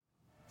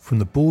From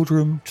the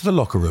boardroom to the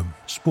locker room,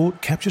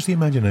 sport captures the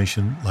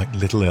imagination like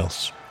little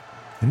else.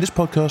 In this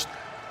podcast,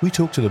 we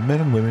talk to the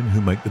men and women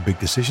who make the big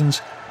decisions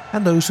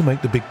and those who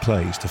make the big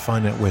plays to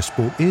find out where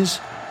sport is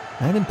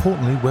and,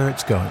 importantly, where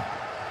it's going.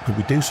 But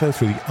we do so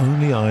through the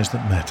only eyes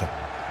that matter,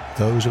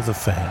 those of the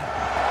fan.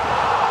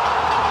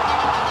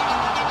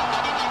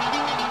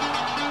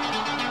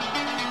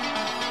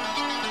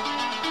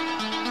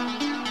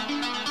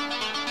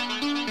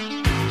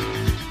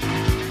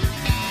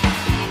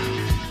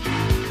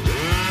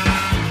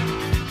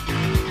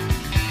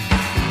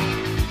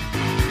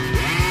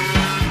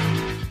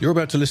 You're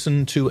about to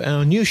listen to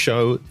our new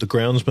show, The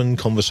Groundsman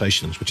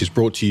Conversations, which is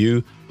brought to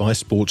you by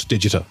Sports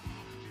Digita.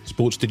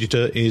 Sports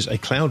Digita is a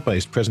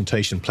cloud-based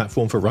presentation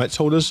platform for rights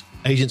holders,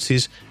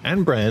 agencies,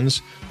 and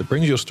brands that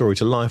brings your story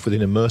to life with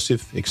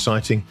immersive,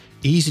 exciting,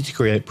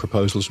 easy-to-create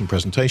proposals and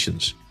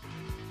presentations.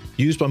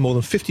 Used by more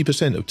than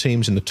 50% of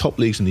teams in the top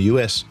leagues in the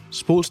US,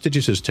 Sports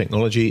Digita's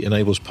technology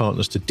enables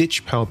partners to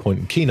ditch PowerPoint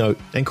and Keynote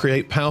and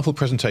create powerful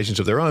presentations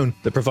of their own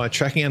that provide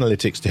tracking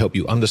analytics to help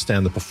you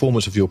understand the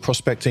performance of your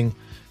prospecting,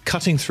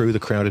 cutting through the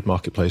crowded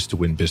marketplace to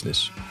win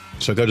business.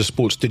 So go to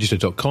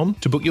sportsdigita.com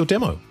to book your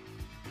demo.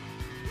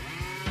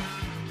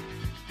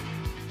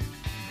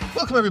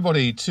 Welcome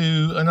everybody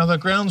to another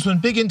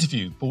Groundsman Big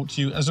Interview, brought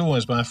to you as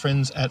always by our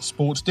friends at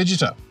Sports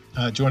Digita.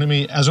 Joining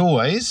me as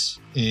always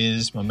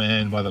is my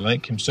man by the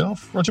lake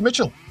himself, Roger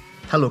Mitchell.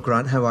 Hello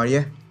Grant, how are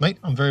you? Mate,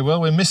 I'm very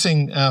well. We're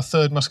missing our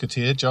third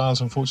musketeer.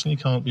 Giles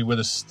unfortunately can't be with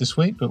us this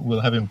week, but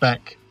we'll have him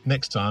back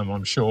next time,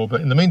 I'm sure.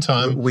 But in the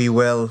meantime, we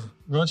will.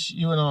 Rog,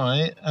 you and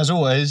I, as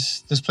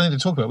always, there's plenty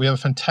to talk about. We have a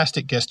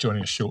fantastic guest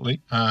joining us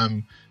shortly,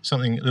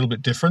 something a little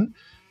bit different.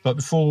 But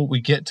before we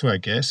get to our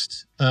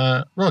guest,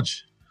 Rog,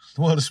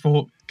 the world of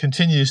sport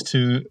continues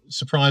to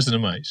surprise and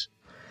amaze.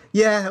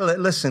 Yeah,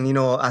 listen,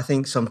 I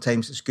think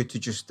sometimes it's good to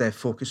just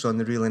focus on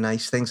the really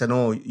nice things. I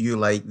know you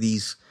like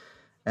these,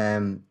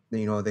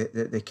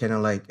 the kind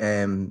of like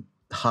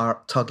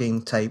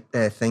heart-tugging type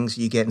things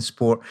you get in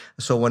sport.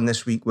 I saw one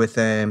this week with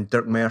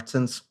Dirk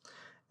Mertens,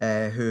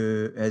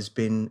 who has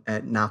been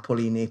at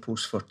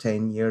Naples for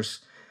 10 years,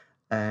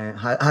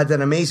 had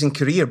an amazing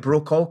career,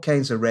 broke all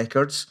kinds of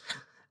records,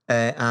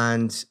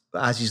 and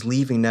as he's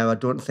leaving now, I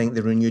don't think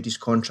they renewed his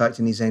contract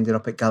and he's ended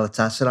up at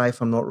Galatasaray, if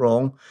I'm not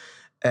wrong.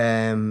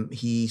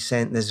 He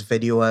sent this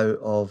video out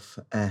of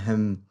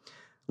him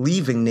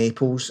leaving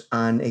Naples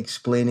and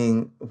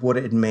explaining what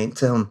it had meant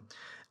to him.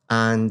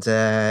 And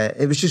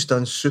it was just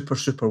done super,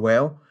 super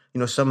well.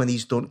 Some of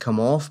these don't come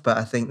off, but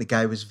I think the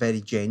guy was very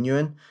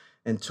genuine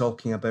in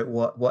talking about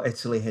what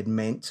Italy had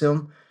meant to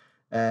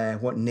him,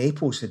 what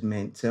Naples had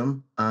meant to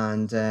him.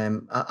 And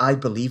I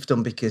believed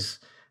him because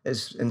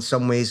in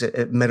some ways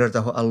it mirrored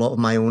a lot of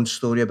my own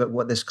story about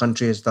what this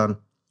country has done.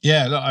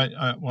 Yeah, look,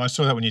 I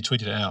saw that when you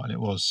tweeted it out, and it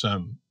was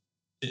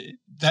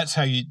that's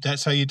how you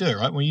do it,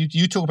 right? When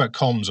you talk about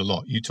comms a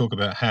lot, you talk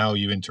about how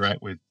you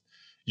interact with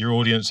your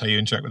audience, how you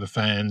interact with the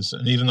fans,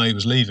 and even though he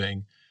was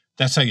leaving,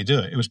 that's how you do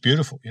it. It was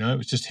beautiful, it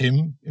was just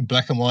him in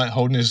black and white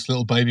holding his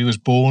little baby, was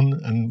born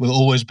and will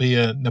always be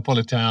a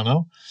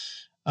Neapolitano,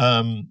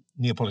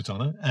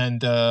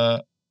 and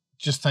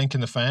just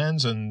thanking the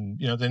fans, and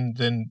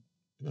then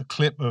a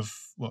clip of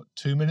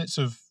 2 minutes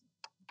of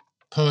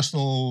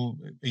personal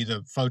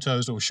either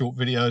photos or short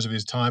videos of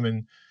his time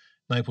in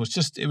Naples.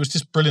 It was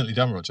just brilliantly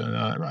done, Roger.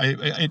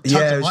 It tugged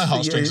at my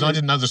heartstrings, and I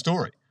didn't know the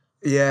story.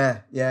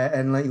 Yeah,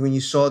 and like when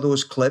you saw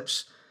those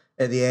clips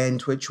at the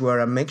end, which were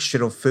a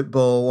mixture of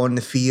football on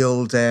the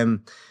field,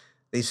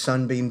 his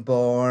son being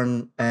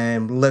born,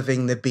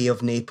 living the Bay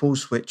of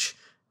Naples, which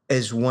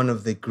is one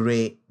of the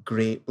great,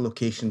 great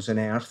locations on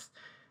earth.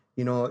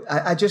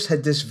 I just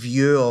had this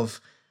view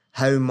of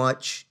how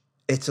much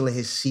Italy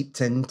has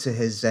seeped into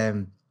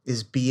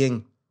his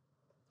being,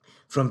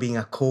 from being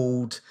a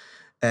cold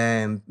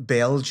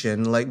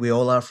Belgian, like we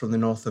all are from the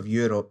north of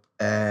Europe.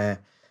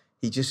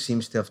 He just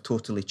seems to have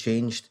totally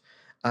changed.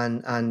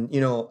 And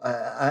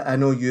I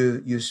know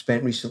you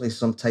spent recently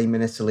some time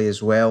in Italy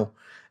as well.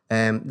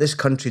 This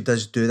country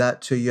does do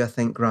that to you, I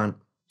think, Grant.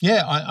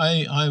 Yeah,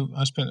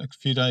 I spent a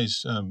few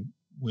days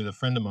with a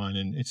friend of mine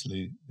in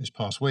Italy this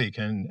past week,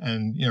 and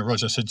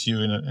Roger, I said to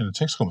you in a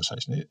text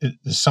conversation,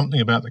 there's something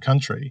about the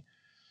country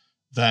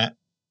that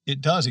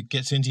it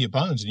gets into your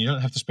bones, and you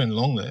don't have to spend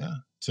long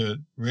there to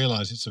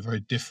realize it's a very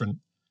different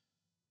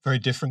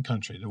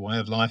country. The way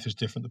of life is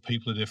different. The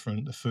people are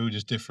different. The food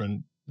is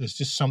different. There's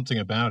just something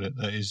about it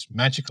that is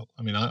magical.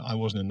 I mean, I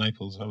wasn't in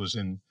Naples. I was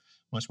in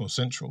much more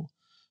central,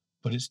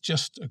 but it's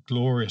just a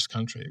glorious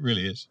country. It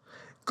really is.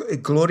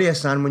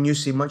 Glorious, and when you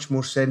say much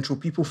more central,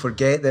 people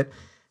forget that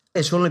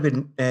it's only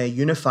been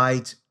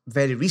unified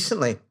very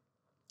recently.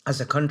 As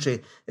a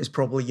country, it's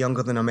probably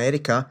younger than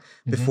America.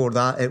 Mm-hmm. Before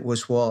that, it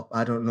was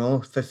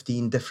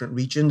 15 different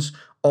regions,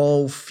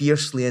 all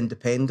fiercely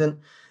independent.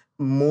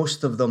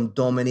 Most of them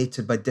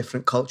dominated by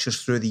different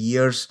cultures through the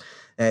years.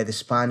 The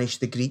Spanish,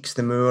 the Greeks,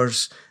 the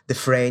Moors, the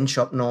French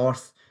up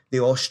north, the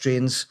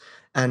Austrians,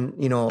 and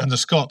the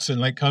Scots in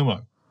Lake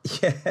Como.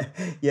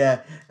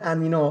 Yeah.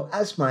 And,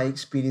 as my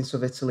experience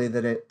of Italy,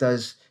 that it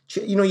does,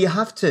 you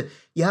have to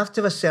you have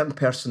to have a certain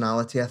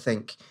personality, I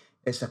think.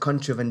 It's a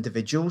country of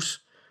individuals,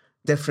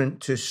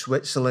 different to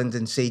Switzerland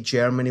and, say,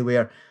 Germany,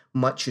 where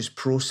much is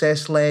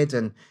process-led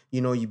and,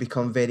 you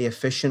become very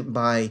efficient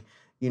by,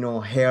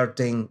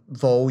 herding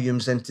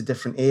volumes into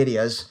different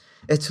areas.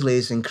 Italy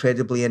is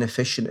incredibly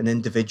inefficient and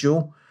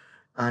individual.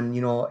 And,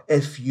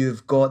 if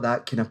you've got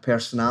that kind of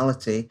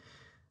personality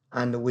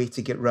and the way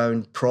to get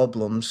round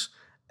problems,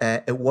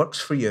 it works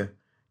for you.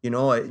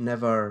 It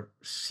never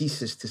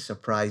ceases to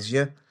surprise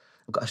you.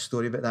 I've got a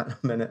story about that in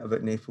a minute,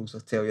 about Naples,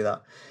 I'll tell you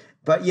that.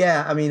 But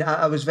yeah, I mean,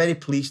 I was very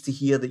pleased to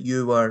hear that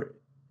you were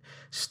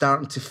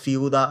starting to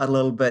feel that a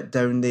little bit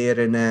down there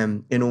in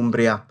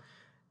Umbria,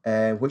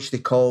 which they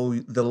call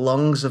the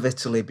lungs of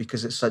Italy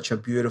because it's such a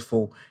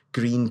beautiful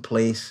green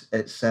place.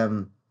 It's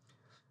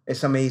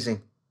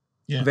amazing.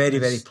 Yeah, very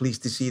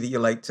pleased to see that you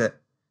liked it.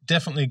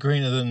 Definitely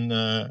greener than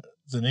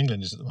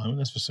England is at the moment,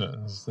 that's for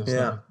certain.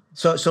 Yeah.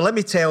 So let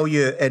me tell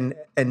you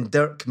in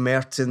Dirk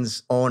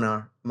Merton's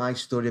honour my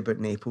story about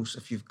Naples.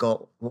 If you've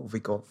got, what have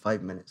we got?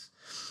 5 minutes.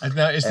 And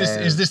now, is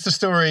this the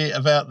story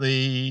about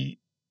the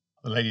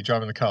lady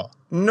driving the car?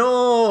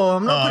 No,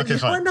 I'm not. Okay,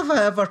 when have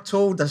I ever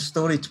told a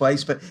story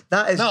twice? But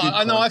that is good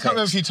I know. I can't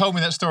remember if you told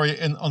me that story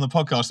on the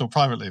podcast or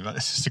privately, but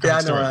it's just a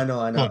great story. I know.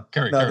 On,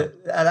 carry on.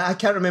 I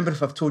can't remember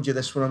if I've told you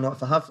this one or not.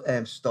 If I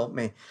have, stop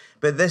me.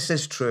 But this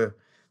is true.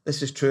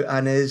 This is true,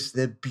 and is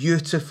the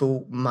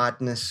beautiful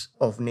madness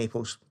of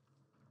Naples.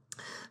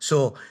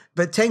 So,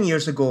 but 10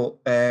 years ago,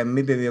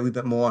 maybe a wee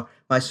bit more,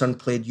 my son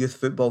played youth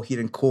football here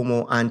in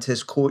Como, and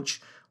his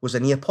coach was a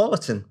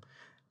Neapolitan.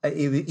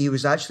 He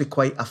was actually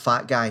quite a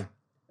fat guy.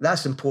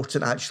 That's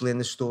important, actually, in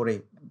the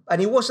story. And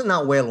he wasn't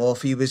that well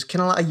off. He was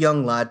kind of like a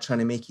young lad trying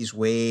to make his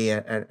way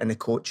in the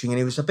coaching, and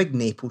he was a big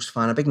Naples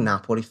fan, a big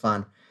Napoli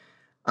fan.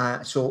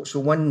 So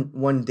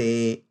one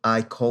day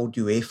I called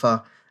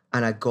UEFA,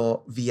 and I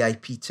got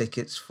VIP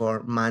tickets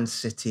for Man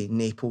City,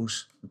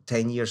 Naples,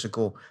 10 years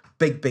ago.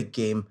 Big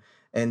game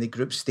in the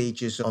group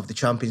stages of the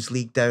Champions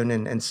League down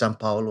in San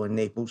Paolo in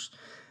Naples.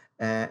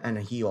 And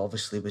he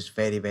obviously was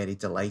very, very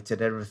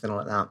delighted, everything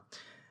like that.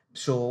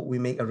 So we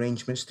make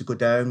arrangements to go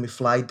down. We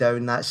fly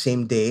down that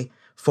same day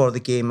for the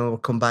game and we'll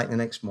come back the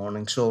next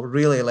morning. So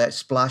really, let's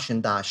splash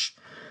and dash.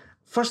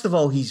 First of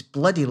all, he's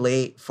bloody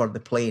late for the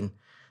plane.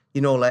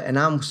 And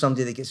I'm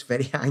somebody that gets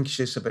very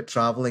anxious about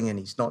travelling, and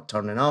he's not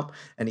turning up.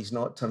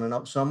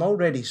 So I'm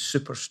already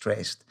super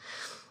stressed.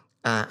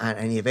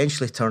 And he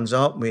eventually turns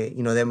up.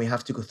 Then we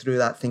have to go through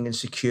that thing in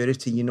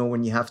security,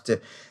 when you have to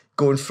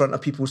go in front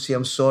of people and say,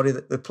 I'm sorry.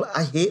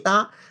 I hate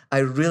that. I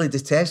really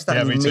detest that.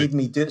 Yeah, and he made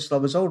me do it. So I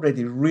was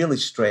already really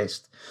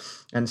stressed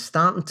and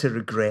starting to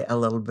regret a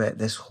little bit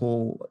this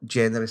whole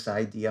generous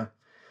idea.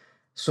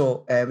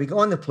 So we got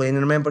on the plane,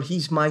 and remember,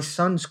 he's my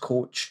son's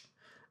coach.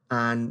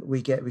 And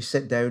we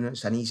sit down,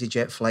 it's an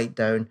EasyJet flight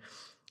down,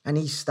 and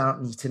he's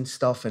starting eating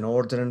stuff and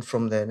ordering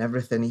from and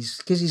everything.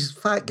 Because he's a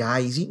fat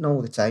guy, he's eating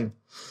all the time.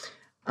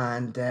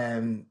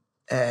 And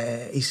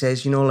he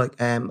says,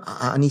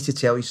 I need to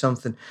tell you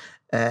something.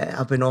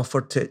 I've been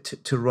offered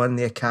to run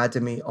the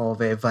academy of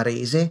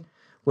Varese,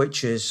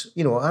 which is,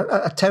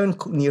 a town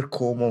near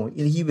Como.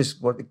 He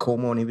was working at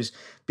Como, and he was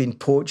being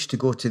poached to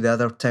go to the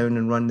other town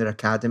and run their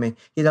academy.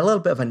 He had a little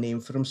bit of a name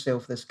for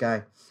himself, this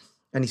guy.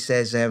 And he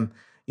says,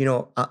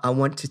 I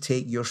want to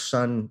take your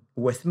son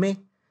with me.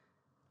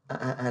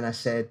 And I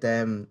said,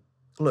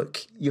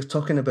 look, you're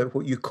talking about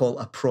what you call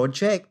a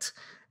project.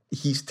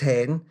 He's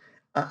 10.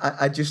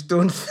 I just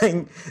don't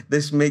think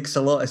this makes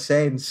a lot of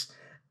sense.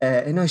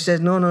 And he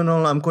said, no,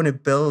 I'm going to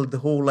build the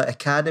whole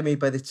academy.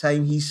 By the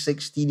time he's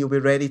 16, he'll be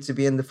ready to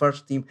be in the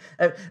first team.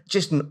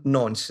 Just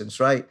nonsense,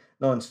 right?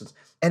 Nonsense.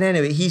 And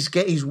anyway,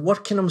 he's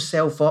working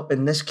himself up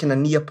in this kind of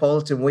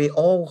Neapolitan way,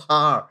 all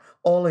heart,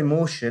 all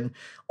emotion.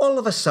 All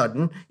of a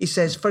sudden, he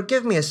says,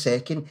 forgive me a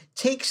second,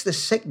 takes the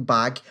sick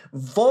bag,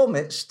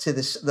 vomits to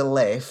the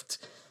left,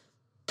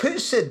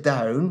 puts it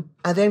down,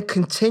 and then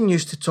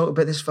continues to talk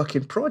about this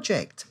fucking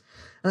project.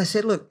 And I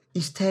said, look,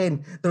 he's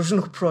 10. There's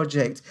no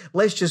project.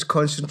 Let's just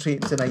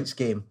concentrate on tonight's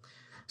game.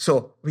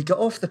 So we got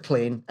off the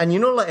plane, and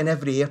like in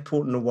every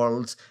airport in the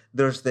world,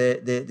 there's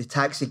the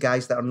taxi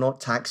guys that are not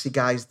taxi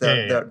guys.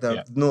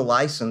 They're no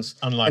license.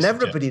 Unlicensed, and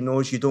everybody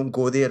knows you don't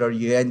go there, or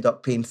you end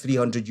up paying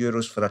 300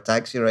 euros for a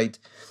taxi ride.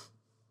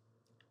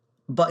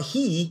 But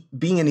he,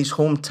 being in his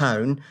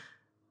hometown,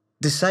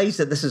 decides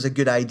that this is a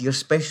good idea,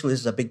 especially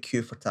as there's a big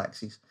queue for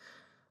taxis.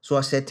 So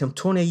I said to him,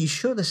 Tony, are you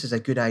sure this is a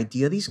good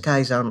idea? These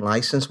guys aren't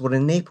licensed. We're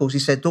in Naples. He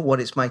said, don't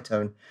worry, it's my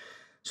town.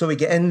 So we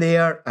get in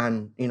there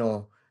and,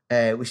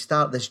 we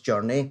start this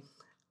journey,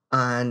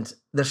 and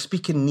they're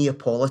speaking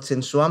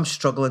Neapolitan. So I'm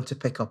struggling to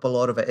pick up a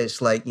lot of it.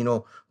 It's like,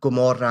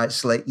 Gomorra.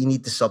 It's like you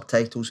need the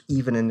subtitles,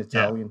 even in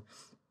Italian.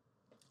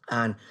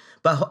 Yeah.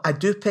 But I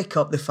do pick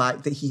up the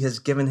fact that he has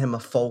given him a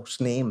false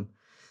name.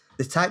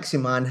 The taxi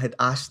man had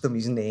asked him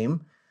his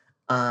name,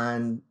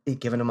 and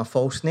he'd given him a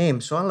false name.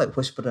 So I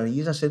whispered in his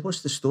ears. I said,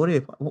 what's the story?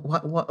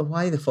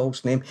 Why the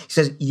false name? He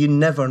says, you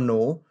never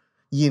know.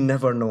 You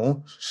never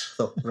know.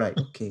 So, right,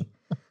 okay.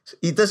 So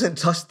he doesn't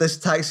trust this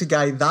taxi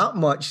guy that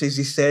much, as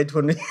he said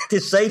when he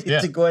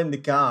decided to go in the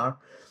car.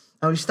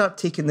 And we start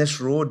taking this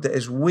road that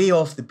is way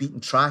off the beaten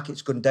track.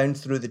 It's going down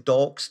through the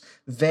docks,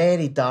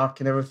 very dark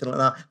and everything like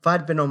that. If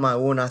I'd been on my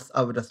own,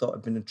 I would have thought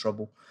I'd been in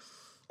trouble.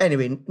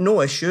 Anyway,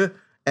 no issue.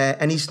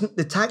 And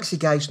the taxi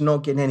guy's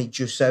not getting any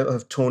juice out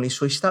of Tony,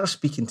 so he starts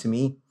speaking to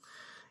me,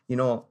 you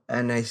know,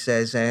 and he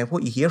says,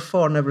 what are you here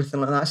for and everything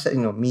like that. I said,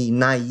 you know, me,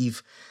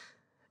 naive.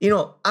 You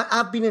know,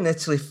 I've been in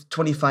Italy for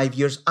 25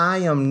 years. I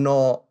am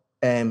not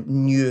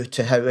new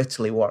to how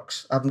Italy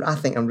works. I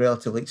think I'm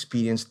relatively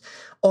experienced.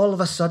 All of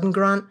a sudden,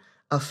 Grant,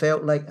 I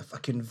felt like a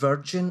fucking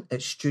virgin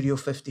at Studio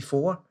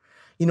 54.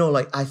 You know,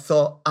 like I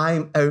thought,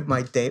 I'm out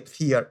my depth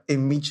here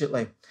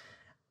immediately.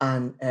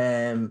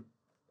 And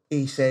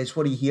he says,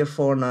 what are you here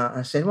for? And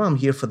I said, well, I'm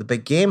here for the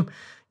big game.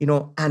 You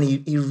know, and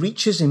he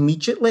reaches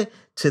immediately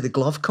to the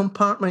glove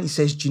compartment. He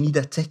says, do you need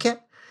a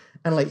ticket?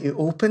 And like he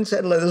opens it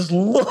and like there's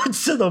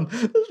loads of them.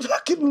 There's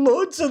fucking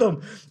loads of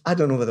them. I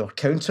don't know whether they were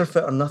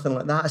counterfeit or nothing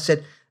like that. I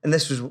said, and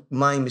this was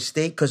my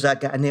mistake because I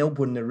got an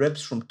elbow in the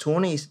ribs from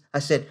Tony's. I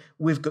said,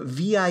 we've got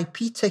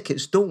VIP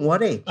tickets, don't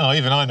worry. Oh,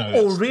 even I know.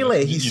 Oh,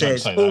 really? He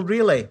says, oh,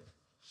 really?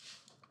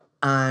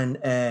 And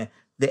the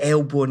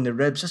elbow in the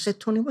ribs. I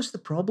said, Tony, what's the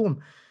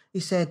problem? He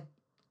said,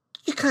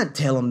 you can't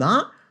tell them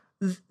that.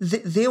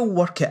 They'll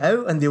work it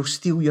out and they'll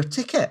steal your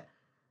ticket.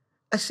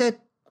 I said,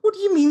 what do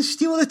you mean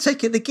steal the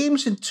ticket? The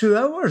game's in 2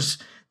 hours.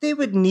 They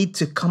would need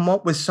to come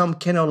up with some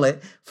kind of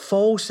like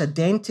false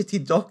identity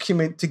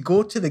document to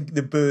go to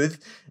the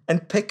booth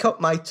and pick up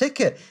my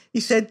ticket.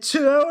 He said,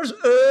 2 hours?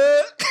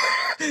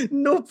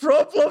 No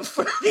problem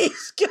for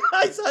these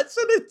guys. That's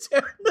an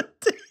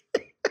eternity.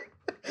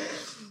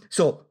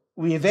 So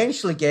we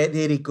eventually get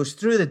there. He goes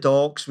through the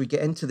docks. We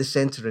get into the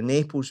centre of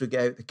Naples. We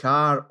get out the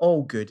car.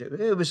 All good.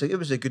 It was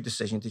a good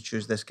decision to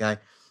choose this guy.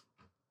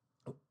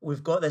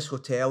 We've got this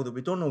hotel that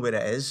we don't know where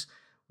it is.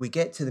 We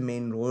get to the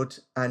main road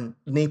and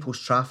Naples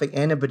traffic.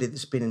 Anybody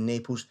that's been in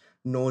Naples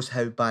knows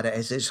how bad it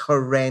is. It's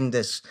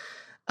horrendous.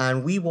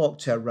 And we walk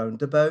to a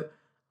roundabout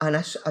and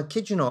I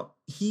kid you not,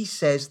 he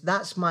says,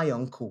 that's my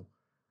uncle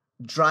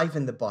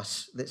driving the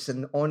bus that's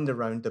on the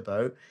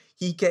roundabout.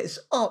 He gets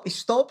up, he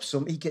stops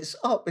him, he gets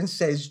up and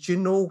says, do you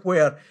know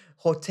where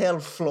Hotel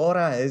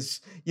Flora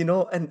is? You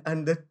know, and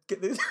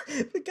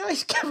the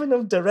guy's giving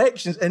him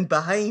directions, and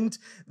behind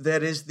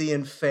there is the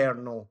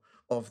inferno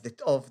of the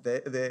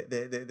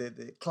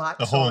claxons,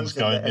 the horns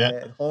going,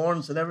 the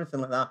horns and everything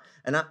like that.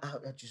 And I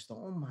just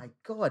thought, oh my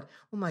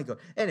God.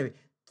 Anyway,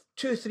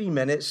 2 or 3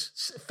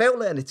 minutes, felt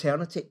like an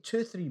eternity,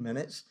 2 or 3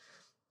 minutes.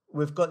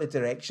 We've got the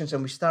directions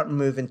and we start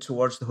moving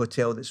towards the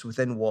hotel that's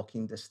within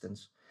walking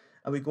distance.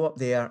 And we go up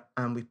there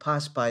and we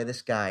pass by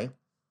this guy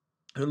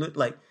who looked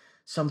like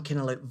some kind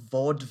of like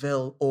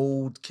vaudeville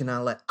old kind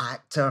of like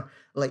actor,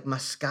 like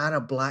mascara,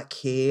 black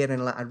hair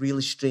and like a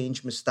really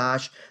strange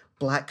moustache,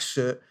 black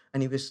suit.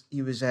 And he was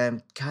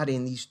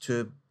carrying these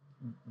 2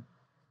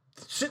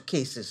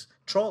 suitcases,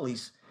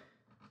 trolleys.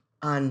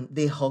 And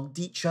they hugged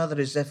each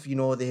other as if, you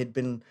know, they had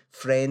been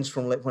friends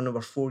from like when they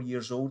were 4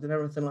 years old and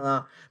everything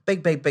like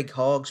that. Big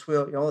hugs,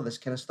 well, you know, all this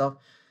kind of stuff.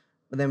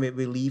 But then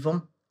we leave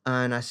them.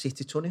 And I say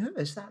to Tony, who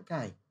is that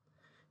guy?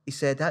 He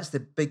said, that's the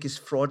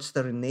biggest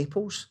fraudster in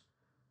Naples.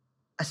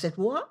 I said,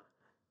 what?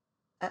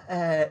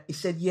 He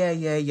said,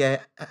 yeah.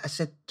 I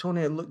said,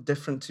 Tony, it looked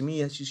different to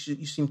me.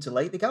 You seem to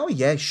like the guy. Oh,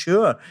 yeah,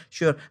 sure.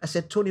 I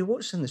said, Tony,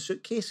 what's in the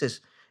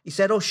suitcases? He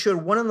said, oh, sure,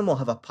 one of them will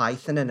have a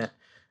python in it.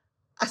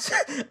 I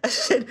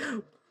said,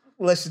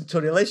 listen,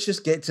 Tony, let's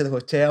just get to the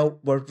hotel.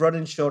 We're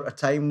running short of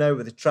time now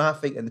with the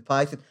traffic and the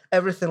python,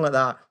 everything like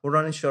that. We're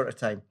running short of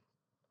time.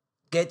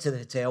 Get to the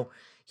hotel.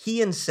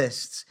 He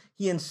insists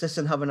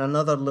on having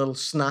another little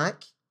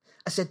snack.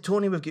 I said,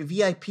 Tony, we've got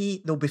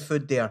VIP. There'll be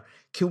food there.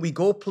 Can we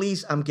go,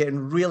 please? I'm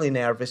getting really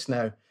nervous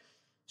now.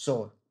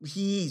 So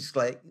he's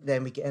like,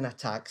 then we get in a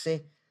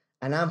taxi.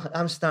 And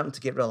I'm starting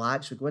to get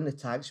relaxed. We go in the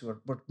taxi.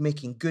 We're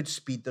making good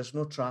speed. There's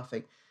no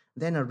traffic.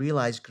 Then I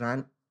realise,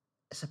 Grant,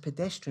 it's a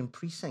pedestrian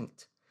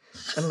precinct.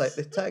 And like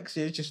the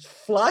taxi is just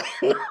flying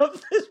up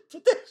this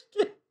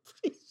pedestrian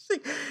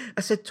precinct.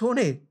 I said,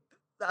 Tony,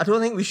 I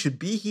don't think we should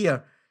be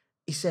here.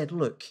 He said,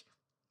 look,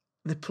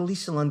 the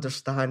police will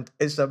understand.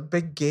 It's a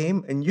big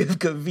game and you've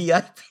got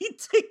VIP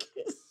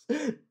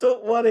tickets.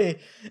 Don't worry.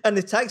 And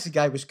the taxi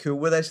guy was cool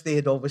with us. They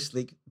had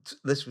obviously,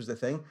 this was the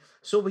thing.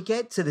 So we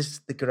get to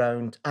the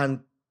ground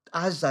and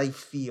as I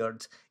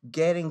feared,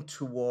 getting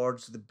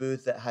towards the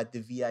booth that had the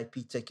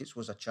VIP tickets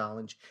was a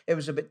challenge. It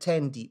was about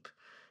 10 deep.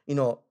 You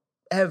know,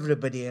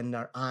 everybody and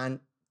their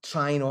aunt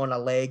trying on a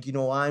leg. You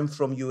know, I'm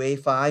from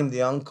UEFA. I'm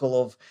the uncle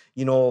of,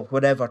 you know,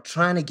 whatever,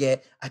 trying to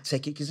get a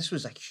ticket because this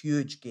was a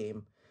huge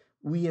game.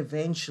 We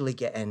eventually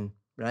get in,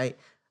 right?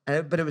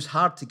 But it was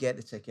hard to get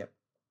the ticket.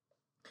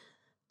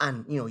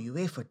 And, you know,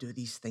 UEFA do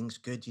these things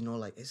good, you know,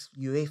 like it's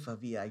UEFA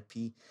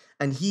VIP.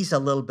 And he's a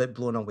little bit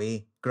blown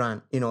away,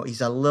 Grant. You know,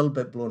 he's a little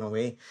bit blown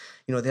away.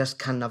 You know, there's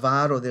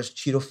Cannavaro, there's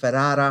Ciro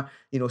Ferrara,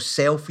 you know,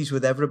 selfies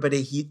with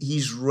everybody.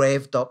 He's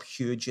revved up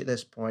huge at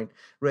this point,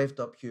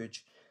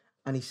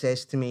 And he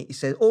says to me,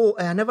 oh,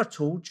 I never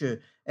told you,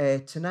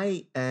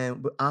 tonight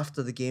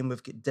after the game,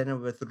 we've got dinner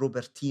with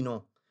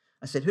Robertino.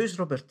 I said, who's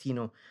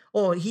Robertino?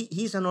 Oh,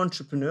 he's an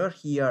entrepreneur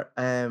here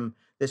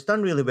that's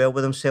done really well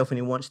with himself and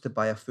he wants to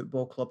buy a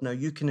football club. Now,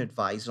 you can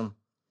advise him.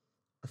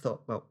 I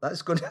thought, well,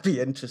 that's going to be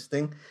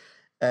interesting.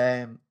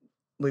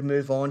 We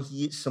move on. He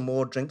eats some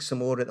more, drinks some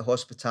more at the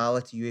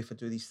hospitality. UEFA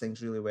do these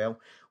things really well.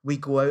 We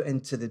go out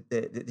into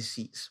the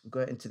seats. We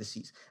go out into the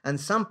seats. And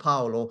São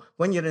Paulo,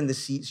 when you're in the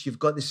seats, you've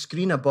got the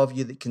screen above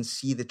you that can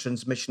see the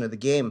transmission of the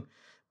game.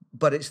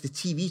 But it's the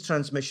TV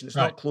transmission. It's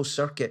not closed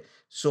circuit.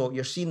 So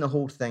you're seeing the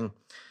whole thing.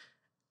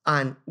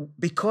 And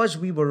because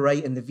we were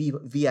right in the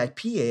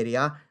VIP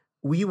area,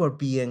 we were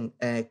being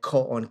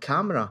caught on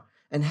camera.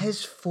 And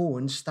his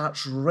phone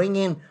starts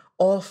ringing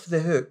off the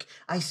hook.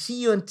 I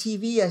see you on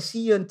TV. I see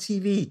you on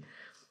TV.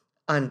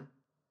 And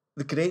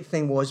the great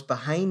thing was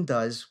behind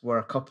us were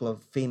a couple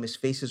of famous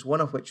faces, one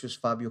of which was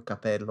Fabio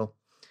Capello.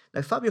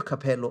 Now, Fabio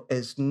Capello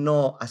is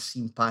not a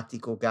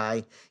simpatico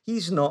guy.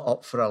 He's not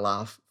up for a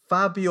laugh.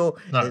 Fabio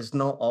is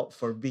not up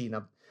for being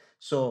a...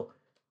 So,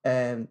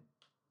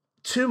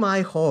 to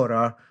my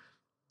horror,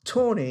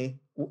 Tony,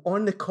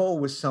 on the call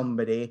with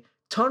somebody,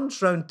 turns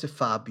round to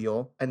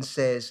Fabio and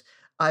says,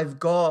 I've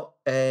got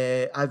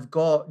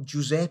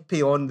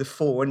Giuseppe on the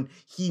phone.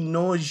 He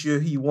knows you.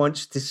 He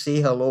wants to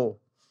say hello.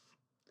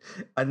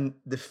 And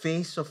the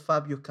face of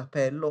Fabio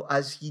Capello,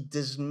 as he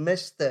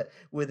dismissed it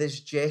with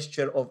his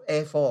gesture of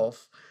F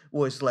off,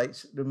 was like,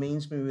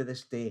 remains me with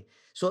this day.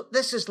 So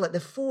this is like the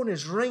phone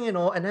is ringing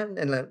on,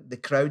 and the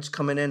crowd's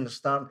coming in, they're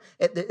starting.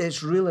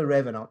 It's really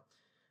revving up.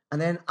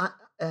 And then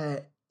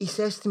he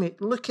says to me,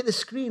 look at the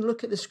screen,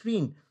 look at the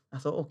screen. I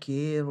thought,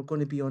 okay, we're going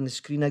to be on the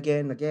screen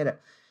again. I get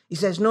it. He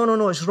says,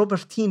 no, it's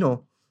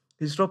Robertino.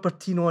 There's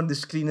Robertino on the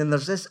screen. And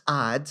there's this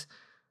ad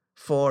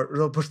for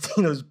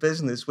Robertino's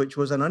business, which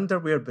was an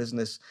underwear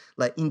business,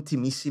 like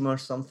Intimissima or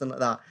something like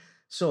that.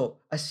 So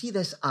I see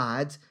this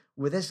ad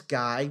with this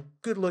guy,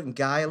 good-looking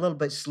guy, a little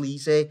bit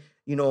sleazy,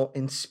 in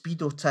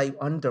Speedo-type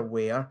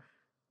underwear,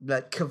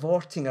 like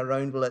cavorting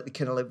around with like the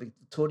kind of like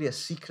Victoria's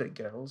Secret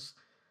girls.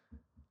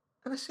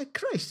 And I said,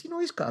 Christ,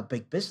 he's got a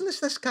big business,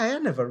 this guy. I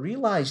never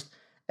realised.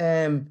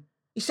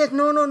 He said,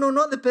 no,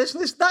 not the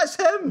business. That's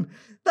him.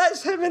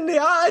 That's him in the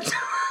ad.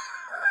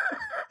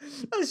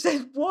 I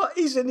said, what?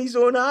 He's in his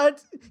own ad?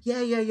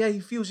 Yeah. He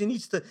feels he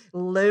needs to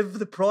live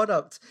the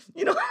product.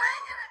 I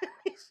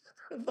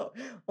thought,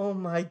 oh,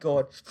 my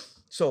God.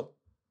 So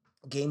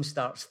game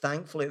starts,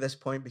 thankfully, at this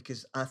point,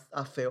 because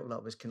I felt that I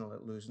was kind of like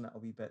losing it a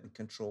wee bit of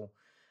control.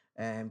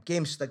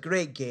 Game's a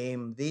great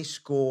game. They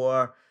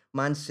score.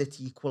 Man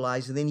City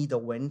equalise, and they need a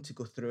win to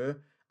go through.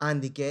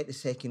 And they get the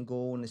second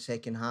goal in the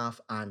second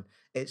half, and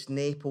it's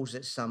Naples,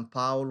 it's São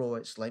Paulo,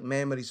 it's like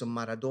memories of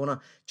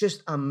Maradona.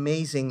 Just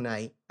amazing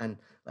night. And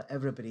like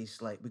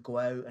everybody's like, we go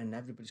out and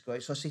everybody's go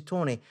out. So I say,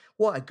 Tony,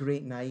 what a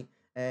great night.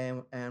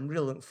 I'm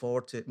really looking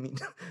forward to meeting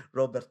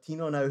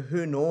Robertino now.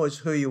 Who knows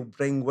who you'll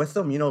bring with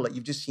him? Like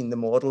you've just seen the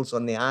models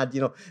on the ad,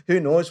 who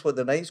knows what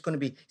the night's going to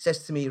be. He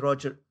says to me,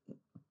 Roger,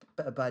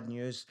 bit of bad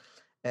news.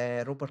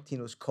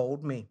 Robertino's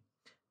called me.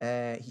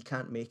 He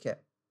can't make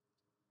it.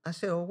 I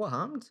said, oh, what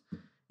happened?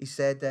 He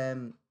said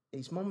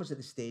his mum was at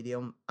the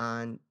stadium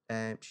and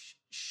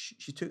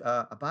she took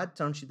a bad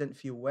turn. She didn't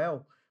feel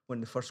well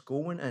when the first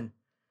goal went in.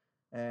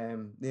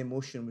 The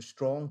emotion was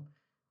strong.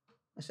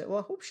 I said, well,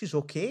 I hope she's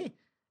okay.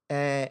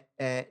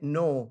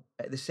 No,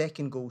 at the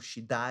second goal,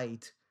 she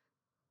died.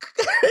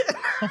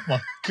 Oh,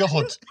 my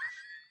God.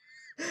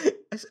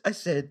 I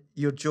said,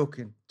 you're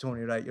joking,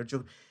 Tony, right? You're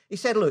joking. He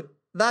said, look,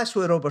 that's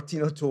what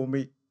Robertino told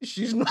me.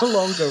 She's no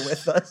longer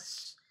with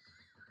us.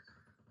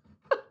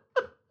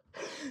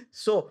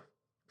 So,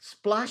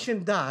 splash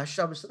and dash.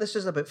 This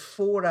is about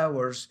 4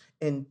 hours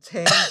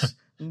intense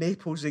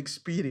Naples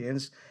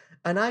experience,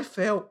 and I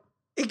felt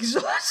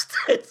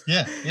exhausted.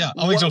 Yeah.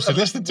 I'm exhausted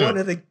listening to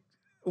it.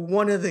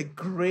 One of the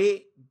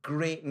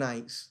great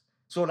nights.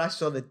 So when I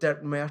saw the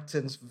Dirk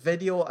Mertens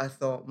video, I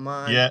thought,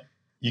 man,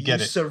 you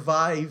get it.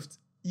 Survived.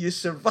 You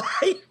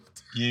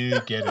survived. You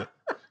get it.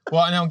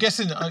 Well, now I'm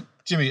guessing,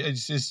 Jimmy,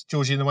 is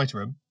Georgie in the waiting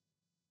room?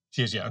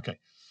 She is, yeah, okay.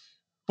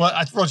 Well,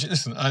 Roger,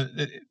 listen,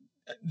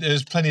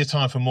 there's plenty of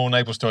time for more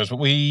Naples stories, but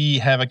we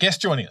have a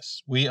guest joining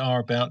us. We are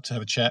about to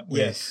have a chat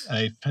with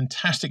a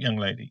fantastic young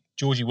lady,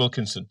 Georgie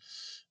Wilkinson,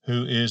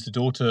 who is the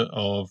daughter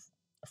of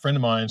a friend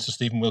of mine, Sir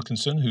Stephen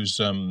Wilkinson, who's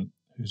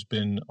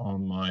been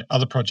on my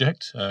other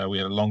project. We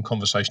had a long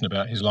conversation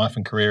about his life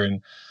and career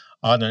in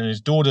Ireland. And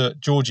his daughter,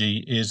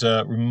 Georgie, is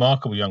a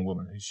remarkable young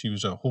woman. She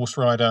was a horse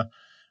rider,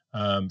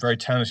 very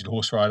talented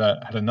horse rider,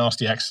 had a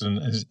nasty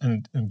accident,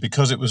 and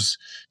because it was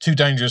too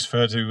dangerous for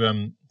her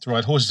to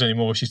ride horses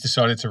anymore, she's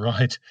decided to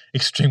ride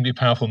extremely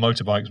powerful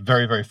motorbikes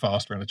very, very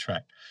fast around the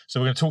track. So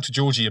we're going to talk to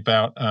Georgie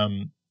about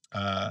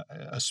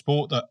a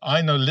sport that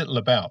I know little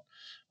about,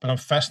 but I'm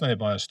fascinated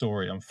by her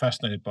story. I'm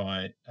fascinated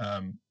by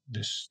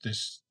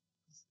this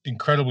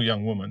incredible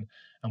young woman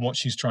and what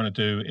she's trying to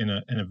do in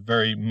a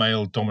very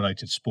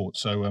male-dominated sport.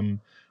 So what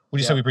do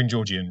you say we bring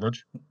Georgie in, Rog?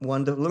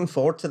 Wonderful. Looking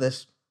forward to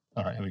this.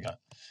 All right, here we go.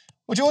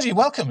 Well, Georgie,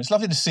 welcome. It's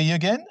lovely to see you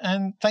again,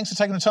 and thanks for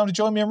taking the time to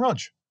join me and Rog.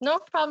 No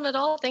problem at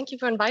all. Thank you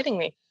for inviting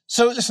me.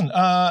 So, listen,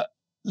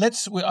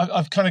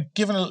 I've kind of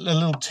given a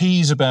little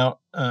tease about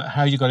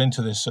how you got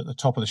into this at the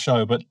top of the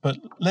show, but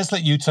let's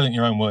let you tell it in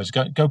your own words.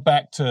 Go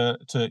back to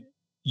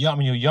I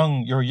mean,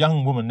 you're a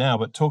young woman now,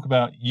 but talk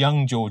about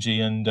young Georgie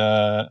and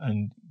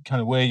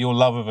kind of where your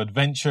love of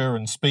adventure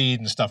and speed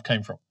and stuff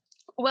came from.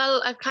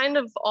 Well, I've kind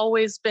of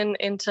always been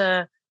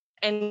into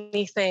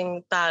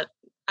anything that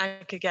I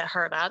could get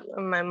hurt at.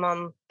 And my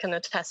mom can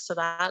attest to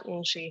that,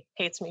 and she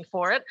hates me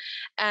for it.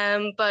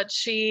 But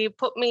she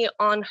put me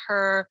on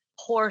her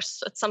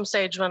horse at some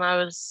stage when I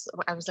was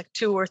like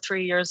 2 or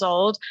 3 years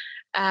old.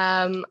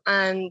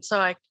 And so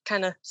I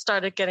kind of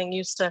started getting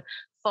used to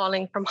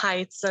falling from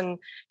heights and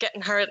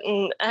getting hurt,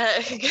 and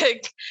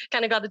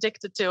kind of got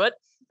addicted to it.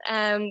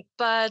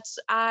 But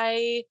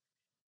I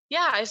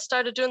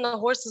started doing the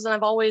horses, and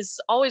I've always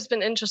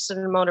been interested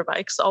in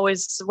motorbikes.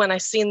 Always, when I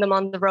seen them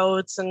on the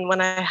roads and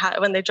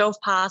when they drove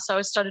past, I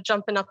always started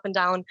jumping up and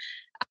down.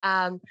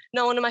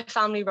 No one in my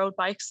family rode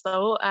bikes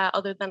though,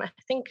 other than I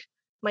think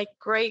my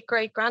great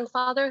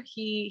grandfather.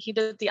 He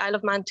did the Isle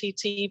of Man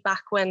TT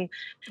back when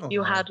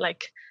you had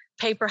like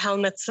paper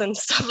helmets and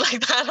stuff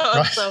like that on.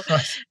 Right, so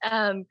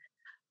right.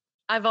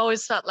 I've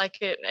always felt like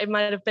it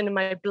might have been in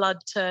my blood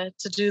to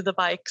do the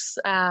bikes.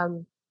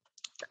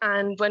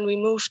 And when we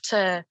moved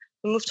to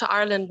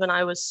Ireland when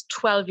I was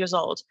 12 years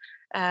old,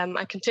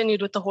 I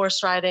continued with the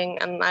horse riding,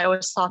 and I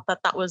always thought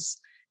that was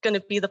going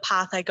to be the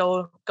path I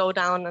go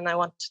down, and I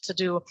wanted to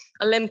do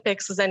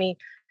Olympics as any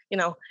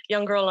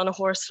young girl on a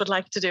horse would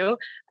like to do,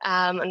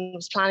 and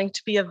was planning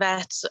to be a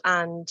vet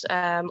and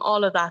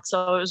all of that.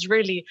 So it was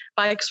really,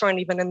 bikes weren't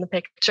even in the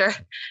picture.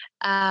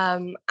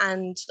 And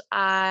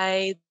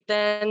I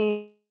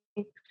then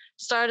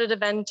started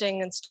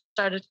eventing and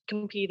started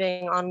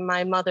competing on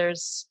my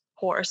mother's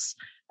horse,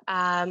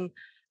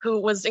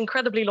 who was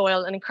incredibly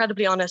loyal and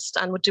incredibly honest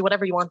and would do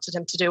whatever you wanted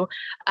him to do.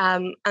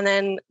 And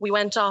then we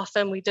went off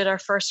and we did our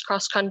first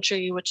cross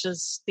country, which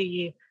is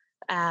the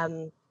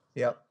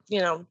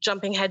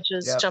jumping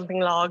hedges, jumping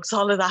logs,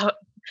 all of that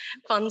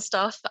fun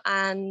stuff.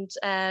 And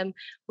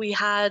we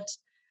had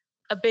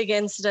a big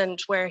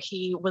incident where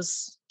he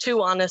was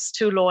too honest,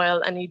 too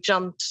loyal, and he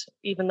jumped,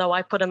 even though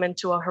I put him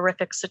into a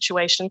horrific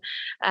situation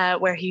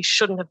where he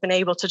shouldn't have been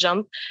able to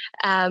jump.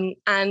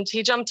 And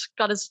he jumped,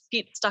 got his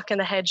feet stuck in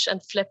the hedge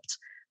and flipped,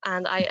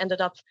 and I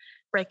ended up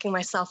breaking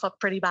myself up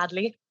pretty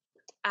badly.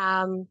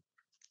 And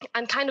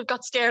kind of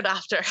got scared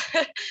after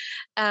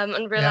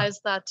and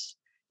realized that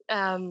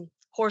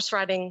horse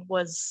riding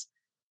was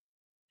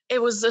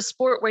a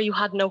sport where you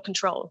had no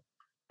control.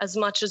 As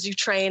much as you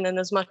train and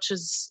as much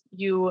as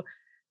you,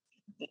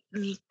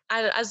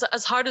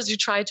 as hard as you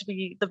try to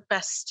be the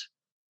best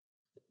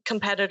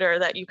competitor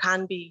that you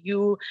can be,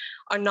 you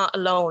are not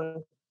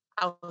alone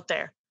out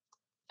there.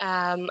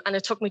 And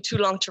it took me too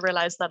long to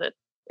realize that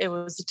it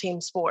was a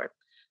team sport.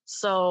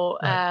 So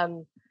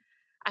right.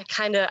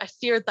 I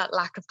feared that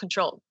lack of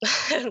control.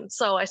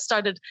 So I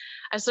started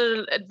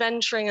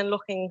adventuring and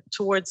looking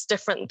towards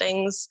different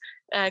things,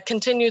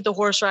 continued the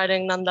horse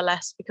riding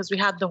nonetheless, because we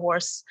had the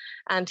horse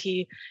and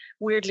he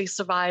weirdly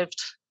survived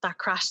that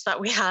crash that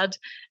we had.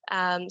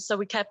 So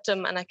we kept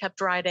him and I kept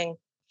riding.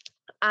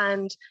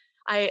 And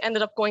I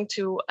ended up going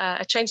to,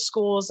 I changed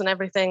schools and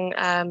everything,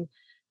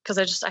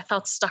 because I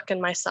felt stuck in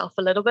myself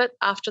a little bit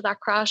after that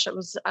crash. I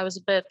was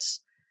a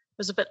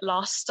bit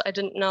lost. I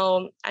didn't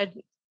know,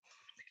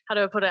 how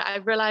do I put it? I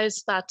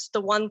realized that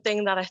the one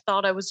thing that I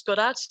thought I was good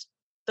at,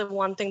 the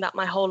one thing that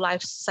my whole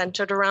life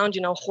centered around,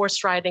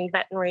 horse riding,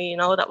 veterinary,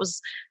 that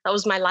was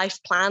my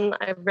life plan.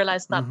 I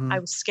realized that I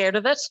was scared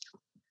of it.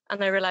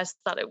 And I realized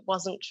that it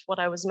wasn't what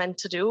I was meant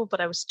to do, but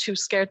I was too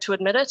scared to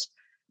admit it.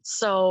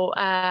 So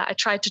I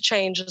tried to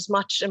change as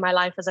much in my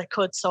life as I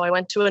could. So I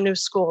went to a new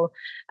school,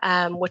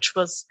 which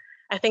was,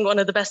 I think, one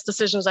of the best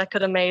decisions I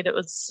could have made. It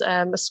was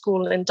a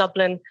school in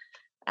Dublin,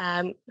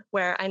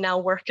 where I now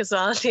work as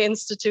well, the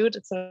Institute.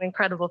 It's an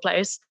incredible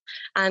place.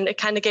 And it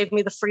kind of gave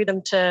me the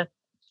freedom to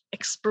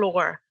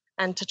explore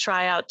and to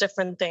try out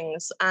different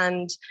things.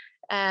 And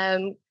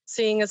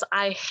seeing as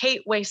I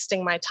hate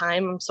wasting my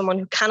time, I'm someone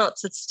who cannot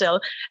sit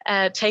still,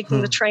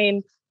 taking the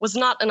train was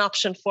not an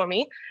option for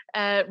me,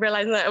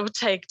 realizing that it would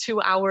take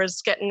 2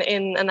 hours getting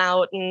in and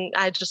out, and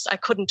I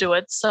couldn't do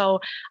it. So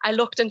I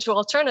looked into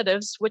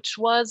alternatives, which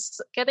was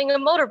getting a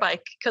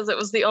motorbike, because it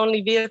was the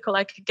only vehicle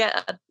I could get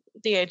at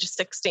the age of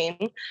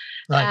 16.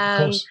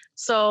 Right,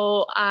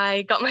 so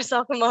I got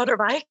myself a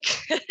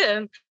motorbike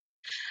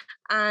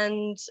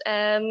and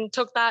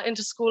took that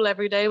into school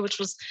every day, which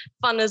was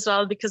fun as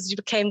well, because you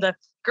became the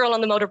girl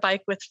on the motorbike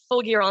with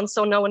full gear on,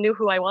 so no one knew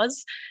who I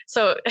was.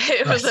 So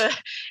it was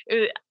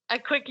I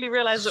quickly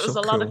realized it was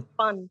a lot of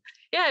fun.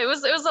 Yeah, it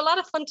was a lot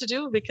of fun to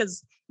do,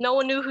 because no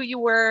one knew who you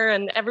were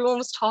and everyone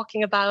was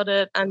talking about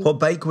it. And what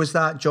bike was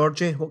that,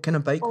 Georgie? What kind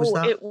of bike was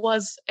that? It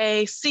was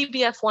a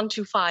CBF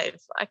 125.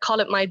 I call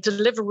it my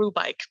Deliveroo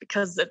bike,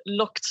 because it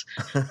looked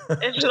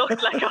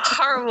like a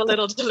horrible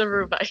little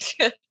Deliveroo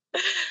bike.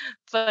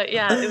 But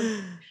yeah,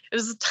 it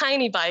was a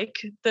tiny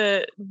bike.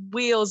 The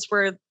wheels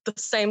were the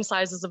same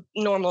size as a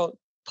normal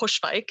push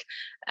bike.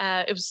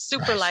 It was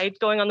super light.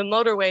 Going on the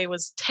motorway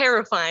was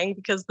terrifying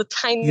because the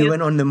tiniest... You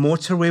went on the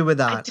motorway with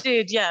that? I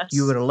did, yes.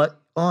 You were like,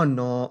 oh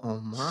no,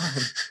 oh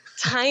man.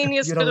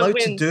 Tiniest You're bit of allowed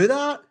wind. to do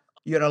that?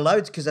 You're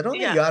allowed, because I don't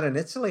think Yeah. you are in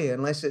Italy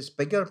unless it's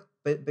bigger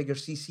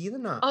CC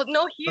than that. Oh,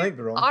 no, I might here,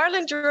 be wrong.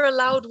 Ireland, you're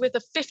allowed with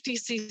a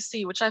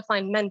 50cc, which I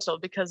find mental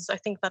because I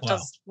think that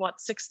does,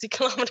 60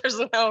 kilometers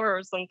an hour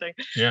or something.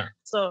 Yeah.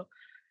 So,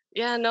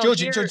 yeah, no.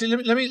 Georgie,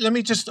 let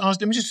me just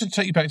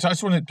take you back. So I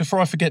just want to, before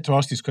I forget to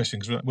ask these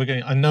questions,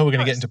 I know we're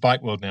going to get into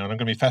bike world now, and I'm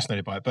going to be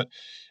fascinated by it. But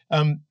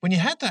when you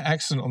had that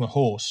accident on the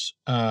horse,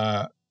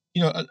 a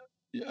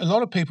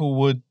lot of people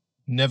would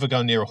never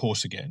go near a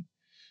horse again.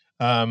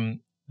 That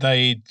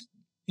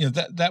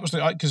was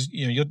because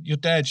your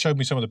dad showed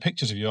me some of the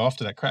pictures of you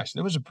after that crash.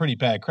 There was a pretty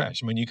bad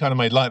crash. I mean, you kind of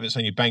made light of it,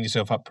 saying you banged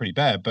yourself up pretty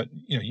bad, but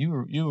you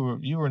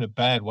were in a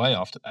bad way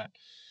after that.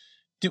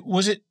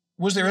 Was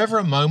there ever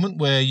a moment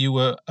where you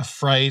were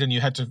afraid and you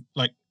had to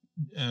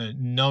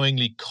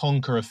knowingly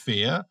conquer a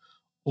fear,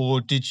 or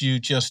did you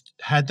just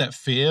had that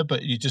fear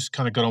but you just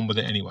kind of got on with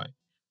it anyway?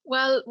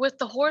 Well, with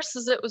the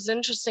horses, it was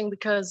interesting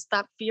because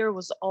that fear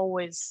was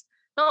always,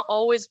 not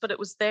always, but it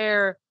was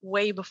there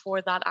way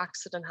before that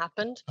accident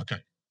happened.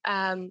 Okay.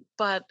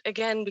 But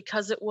again,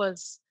 because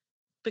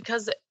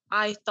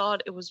I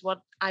thought it was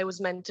what I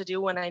was meant to do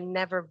when I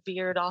never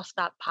veered off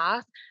that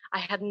path, I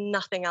had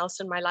nothing else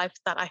in my life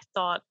that I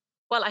thought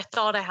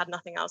I had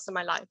nothing else in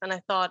my life. And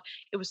I thought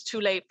it was too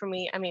late for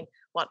me. I mean,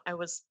 I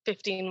was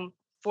 15,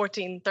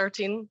 14,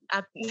 13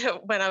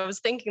 when I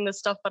was thinking this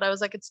stuff, but I was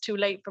like, it's too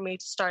late for me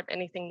to start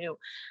anything new.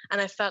 And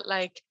I felt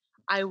like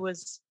I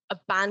was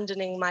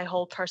abandoning my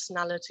whole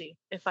personality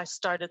if I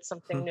started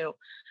something new.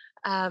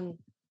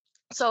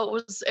 So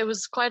it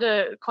was quite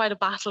a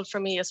battle for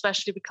me,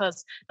 especially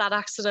because that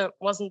accident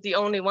wasn't the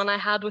only one I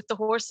had with the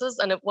horses,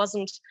 and it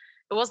wasn't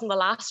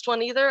the last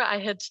one either.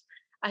 I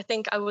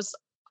think I was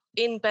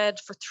in bed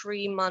for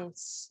 3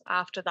 months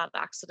after that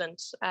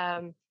accident,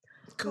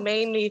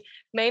 mainly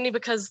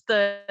because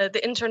the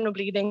internal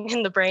bleeding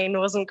in the brain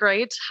wasn't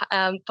great,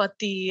 but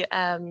the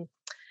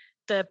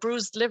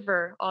bruised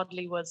liver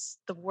oddly was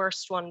the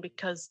worst one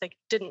because they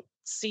didn't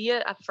see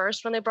it at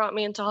first when they brought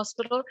me into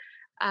hospital,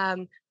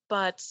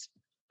 but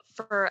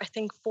for I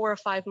think 4 or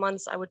 5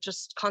 months I would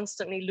just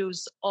constantly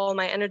lose all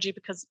my energy,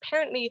 because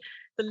apparently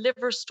the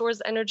liver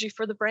stores energy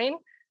for the brain.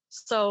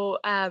 So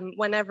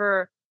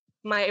whenever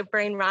my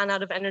brain ran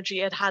out of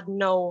energy, it had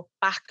no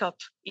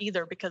backup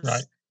either, because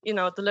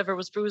the liver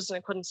was bruised and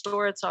I couldn't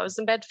store it. So I was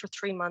in bed for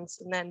 3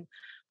 months, and then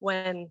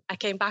when I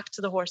came back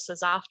to the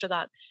horses after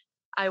that,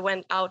 I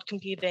went out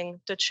competing,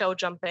 did show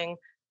jumping,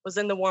 was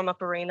in the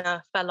warm-up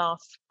arena, fell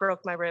off,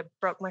 broke my rib,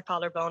 broke my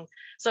collarbone.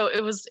 So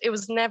it was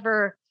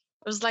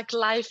like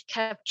life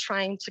kept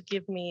trying to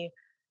give me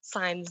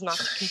signs not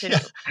to continue.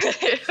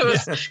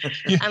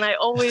 And I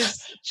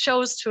always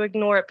chose to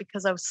ignore it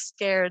because I was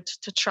scared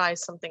to try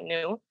something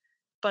new.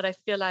 But I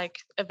feel like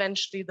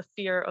eventually the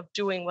fear of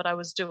doing what I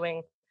was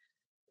doing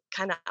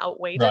kind of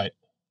outweighed it.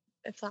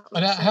 If that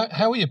makes sense.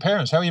 How were your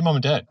parents? How are your mum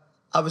and dad?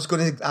 I was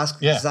going to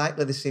ask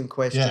exactly the same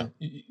question.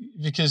 Yeah,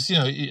 because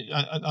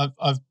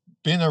I've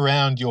been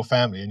around your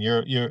family, and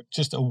you're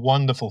just a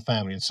wonderful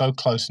family and so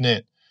close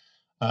knit.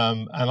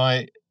 And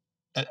I,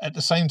 at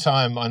the same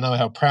time, I know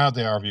how proud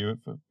they are of you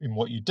in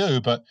what you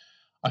do, but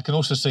I can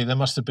also see they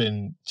must have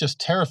been just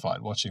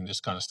terrified watching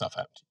this kind of stuff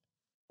happen.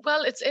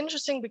 Well, it's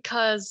interesting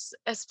because,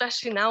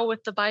 especially now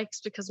with the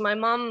bikes, because my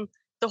mom,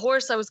 the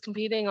horse I was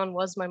competing on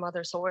was my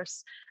mother's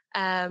horse.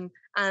 And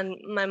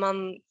my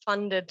mom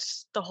funded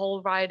the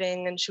whole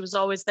riding, and she was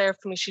always there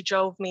for me. She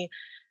drove me.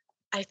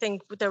 I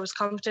think there was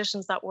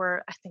competitions that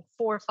were,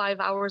 4 or 5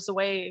 hours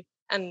away,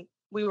 and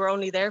we were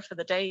only there for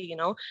the day,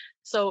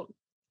 So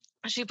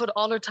she put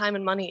all her time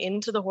and money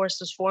into the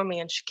horses for me,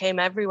 and she came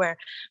everywhere.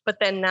 But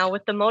then now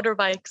with the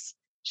motorbikes,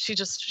 she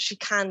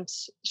can't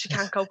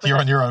cope with it. You're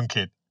on your own,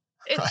 kid.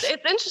 It's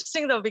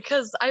interesting though,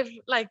 because I've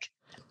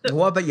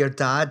what about your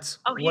dad?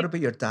 What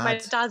about your dad? My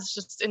dad's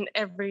just in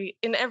every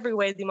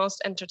way the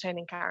most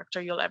entertaining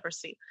character you'll ever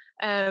see.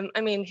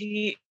 I mean,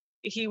 he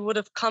would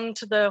have come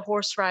to the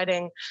horse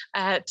riding,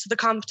 to the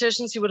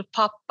competitions. He would have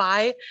popped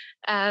by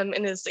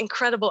in his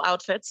incredible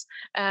outfits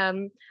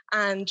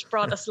and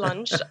brought us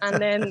lunch,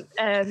 and then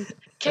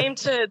came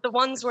to the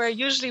ones where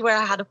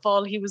I had a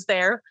fall. He was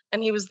there,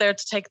 and he was there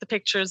to take the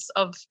pictures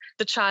of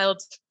the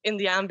child in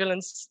the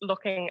ambulance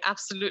looking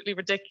absolutely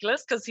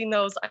ridiculous, because he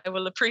knows I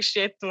will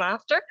appreciate them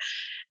after.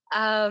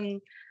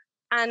 And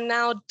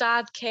now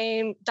Dad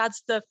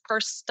was the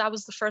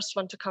first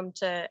one to come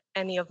to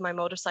any of my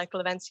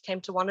motorcycle events. He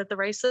came to one of the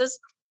races.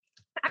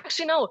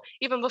 Actually, no,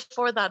 even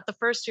before that, the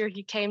first year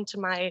he came to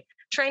my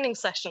training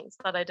sessions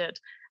that I did.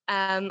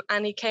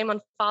 And he came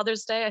on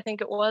Father's Day, I think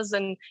it was.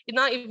 And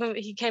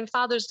he came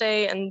Father's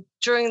Day, and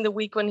during the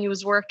week when he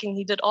was working,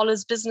 he did all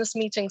his business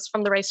meetings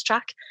from the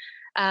racetrack.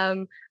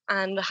 And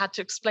had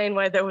to explain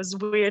why there was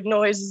weird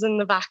noises in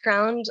the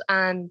background,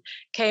 and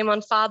came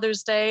on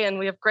Father's Day, and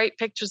we have great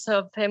pictures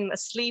of him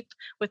asleep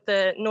with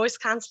the noise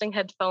cancelling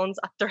headphones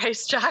at the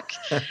racetrack.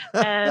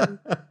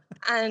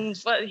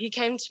 But he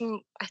came to,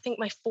 I think,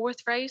 my fourth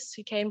race.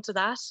 He came to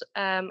that,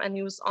 and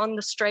he was on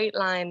the straight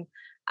line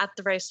at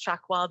the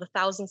racetrack while the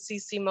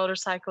 1,000cc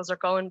motorcycles are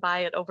going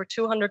by at over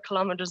 200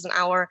 kilometers an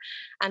hour,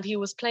 and he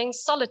was playing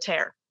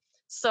solitaire.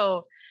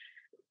 So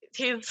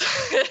he's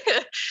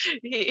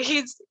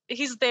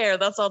he's there.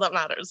 That's all that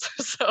matters.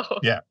 So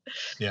yeah.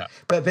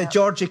 But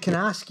Georgie, can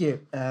I ask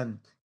you?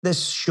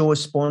 This show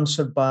is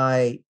sponsored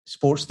by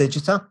Sports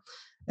Digita,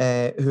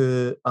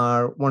 who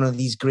are one of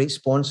these great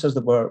sponsors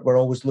that we're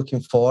always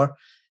looking for.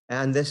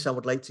 And this I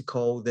would like to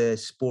call the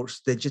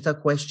Sports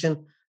Digita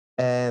question.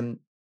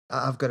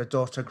 I've got a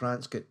daughter.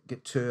 Grant's got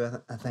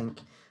 2, I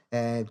think.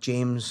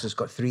 James has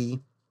got 3.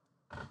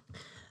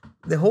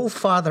 The whole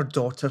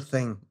father-daughter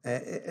thing,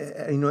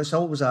 it's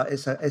always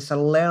a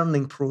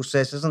learning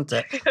process, isn't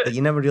it? That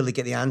you never really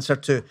get the answer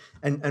to,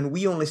 and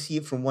we only see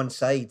it from one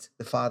side,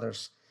 the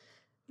fathers.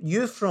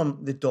 You from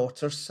the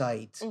daughter's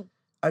side,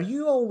 are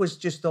you always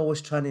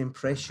trying to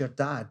impress your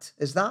dad?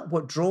 Is that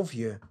what drove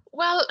you?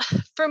 Well,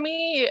 for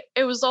me,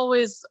 it was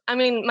always, I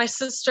mean, my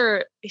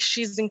sister,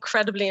 she's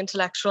incredibly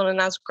intellectual. And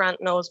as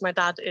Grant knows, my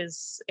dad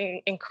is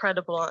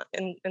incredible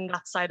in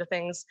that side of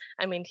things.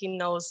 I mean, he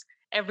knows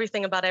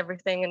everything about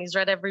everything and he's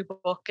read every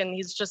book and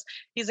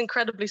he's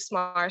incredibly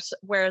smart.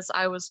 Whereas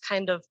I was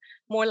kind of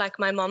more like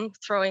my mum,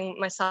 throwing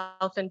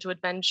myself into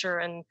adventure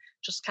and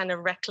just kind of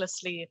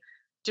recklessly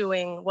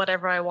doing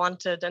whatever I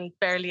wanted and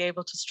barely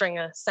able to string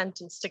a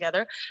sentence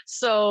together.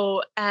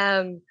 So,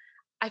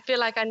 I feel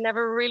like I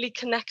never really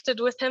connected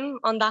with him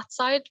on that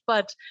side,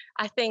 but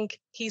I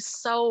think he's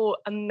so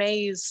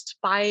amazed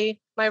by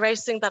my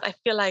racing that I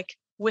feel like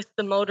with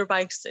the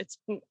motorbikes,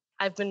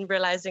 I've been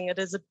realizing it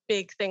is a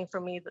big thing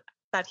for me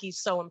that he's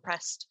so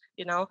impressed,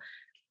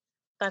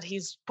 that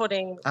he's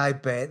putting. I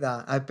bet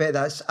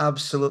that's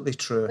absolutely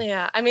true.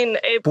 Yeah, I mean,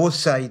 both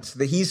sides,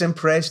 that he's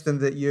impressed and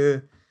that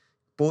you,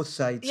 both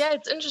sides. Yeah,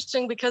 it's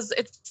interesting because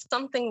it's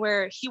something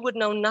where he would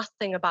know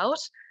nothing about.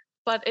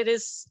 But it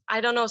is, I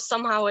don't know,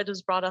 somehow it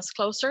has brought us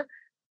closer.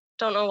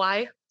 Don't know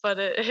why, but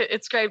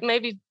it's great.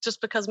 Maybe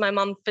just because my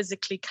mom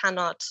physically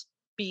cannot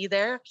be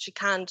there. She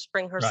can't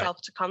bring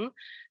herself to come.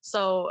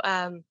 So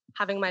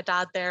having my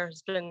dad there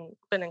has been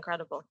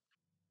incredible.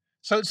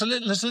 So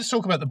let's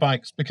talk about the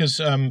bikes because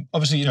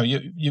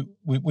obviously,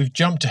 we've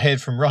jumped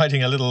ahead from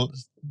riding a little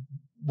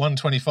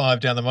 125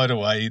 down the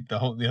motorway, the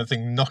whole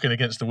thing knocking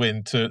against the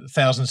wind, to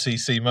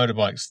 1,000cc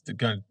motorbikes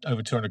going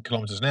over 200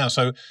 kilometers an hour.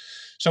 So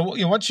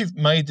once you've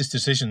made this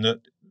decision that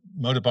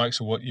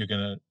motorbikes are what you're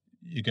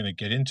gonna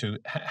get into,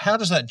 how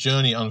does that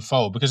journey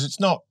unfold? Because it's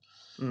not,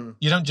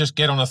 you don't just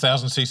get on a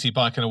 1,000cc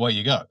bike and away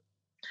you go.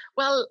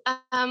 Well,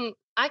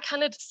 I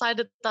kind of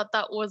decided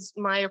that was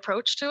my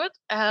approach to it.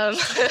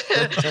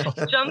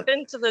 Jump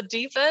into the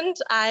deep end.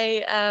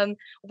 I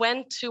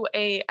went to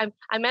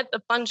I met a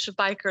bunch of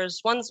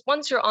bikers.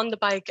 Once you're on the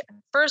bike,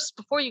 first,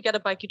 before you get a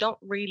bike, you don't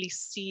really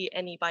see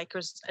any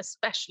bikers,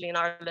 especially in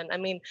Ireland. I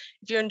mean,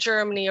 if you're in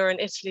Germany or in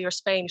Italy or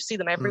Spain, you see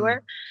them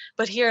everywhere.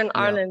 But here in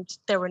Ireland,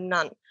 there were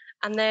none.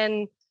 And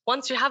then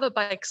once you have a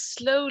bike,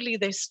 slowly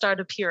they start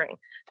appearing.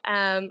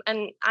 And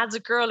as a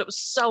girl, it was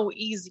so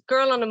easy.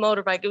 Girl on a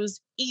motorbike, it was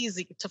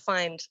easy to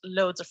find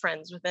loads of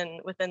friends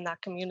within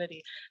that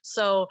community.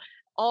 So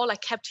all I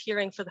kept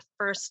hearing for the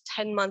first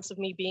 10 months of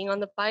me being on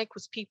the bike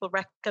was people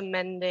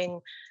recommending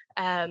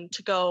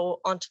to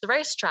go onto the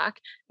racetrack,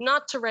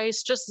 not to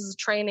race, just as a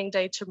training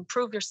day to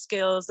improve your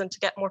skills and to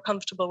get more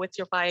comfortable with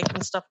your bike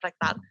and stuff like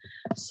that.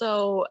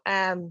 So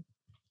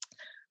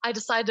I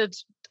decided,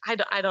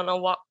 I don't know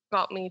what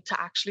got me to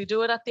actually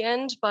do it at the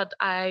end, but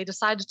I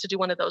decided to do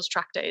one of those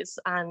track days.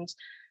 And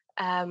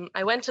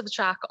I went to the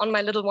track on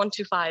my little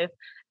 125.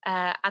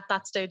 At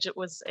that stage, it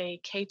was a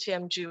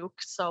KTM Duke,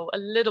 so a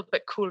little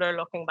bit cooler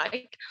looking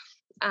bike.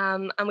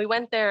 And we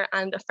went there,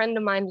 and a friend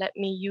of mine let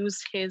me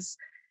use his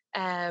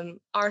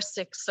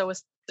R6, so a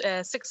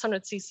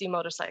 600cc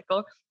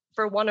motorcycle,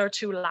 for 1 or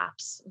 2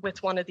 laps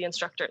with one of the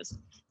instructors.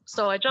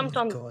 So I jumped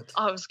on, it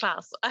was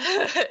class.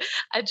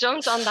 I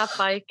jumped on that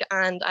bike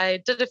and I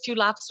did a few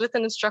laps with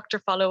an instructor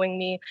following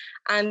me.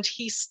 And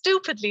he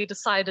stupidly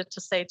decided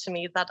to say to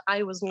me that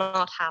I was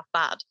not half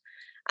bad.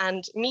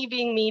 And me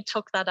being me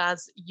took that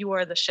as, you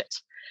are the shit.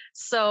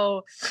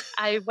 So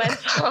I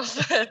went off.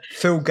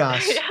 Full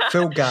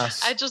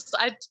gas. I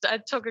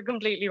took it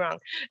completely wrong.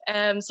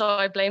 So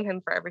I blame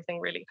him for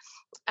everything, really.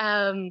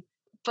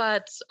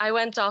 But I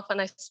went off and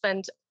I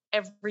spent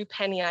every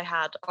penny I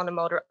had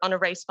on a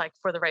race bike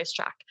for the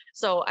racetrack.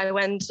 So I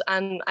went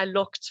and I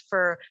looked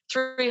for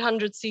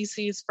 300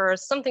 cc's for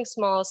something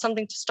small,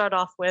 something to start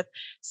off with,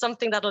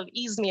 something that'll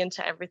ease me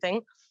into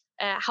everything.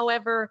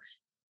 However,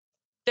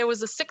 there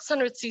was a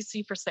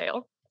 600cc for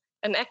sale.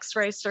 An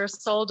ex-racer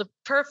sold a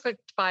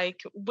perfect bike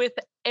with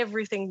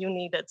everything you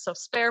needed. So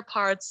spare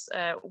parts,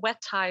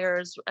 wet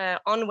tires,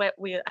 on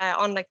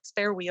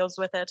spare wheels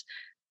with it,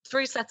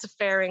 3 sets of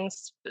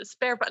fairings,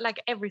 spare, like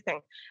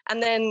everything.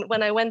 And then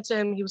when I went to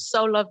him, he was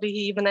so lovely.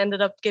 He even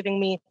ended up giving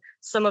me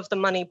some of the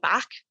money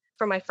back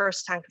for my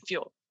first tank of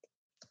fuel.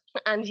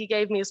 And he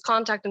gave me his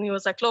contact, and he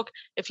was like, look,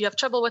 if you have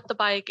trouble with the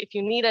bike, if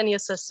you need any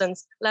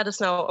assistance, let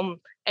us know.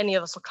 Any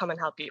of us will come and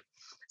help you.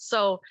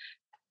 So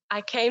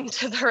I came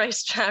to the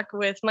racetrack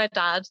with my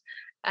dad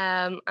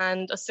and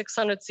a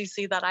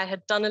 600cc that I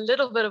had done a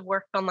little bit of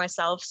work on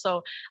myself.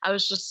 So I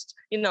was just,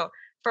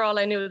 for all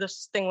I knew,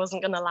 this thing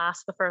wasn't going to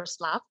last the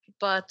first lap.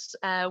 But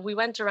we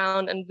went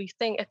around, and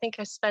I think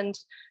I spent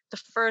the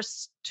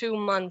first 2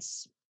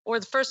 months, or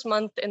the first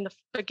month, in the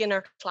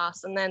beginner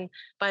class. And then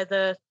by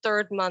the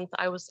third month,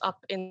 I was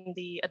up in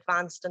the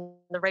advanced and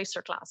the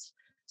racer class.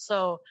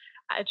 So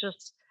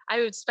I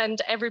would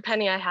spend every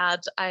penny I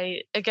had.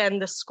 Again,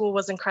 the school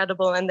was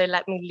incredible, and they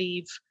let me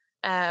leave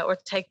or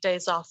take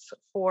days off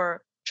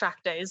for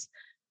track days.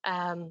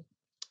 And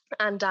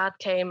Dad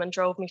came and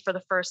drove me for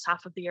the first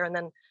half of the year. And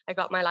then I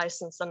got my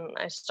license, and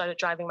I started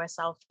driving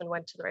myself and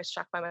went to the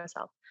racetrack by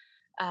myself.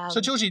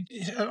 So, Georgie,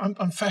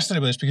 I'm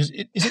fascinated with this, because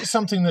is it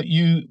something that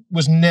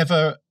was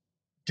never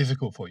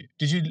difficult for you?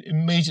 Did you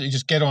immediately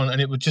just get on and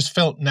it just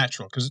felt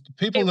natural? Because the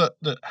people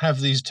that have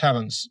these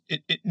talents,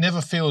 it never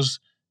feels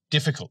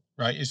difficult,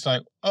 right? It's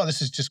like, oh,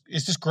 it's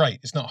just great.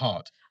 It's not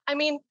hard. I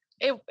mean,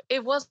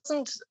 it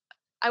wasn't,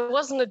 I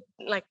wasn't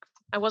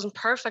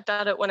perfect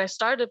at it when I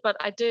started, but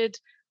I did,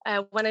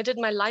 when I did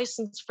my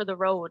license for the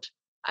road,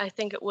 I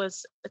think it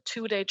was a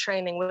 2-day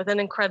training with an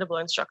incredible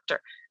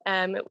instructor.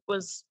 It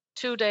was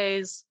 2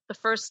 days. The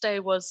first day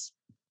was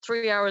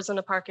 3 hours in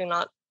a parking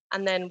lot,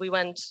 and then we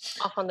went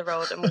off on the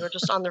road, and we were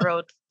just on the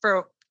road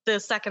for the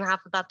second half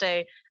of that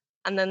day.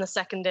 And then the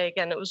second day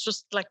again, it was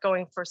just like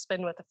going for a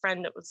spin with a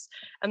friend. It was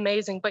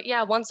amazing. But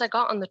yeah, once I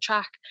got on the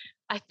track,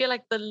 I feel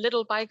like the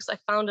little bikes I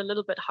found a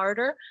little bit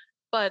harder,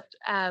 but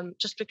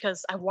just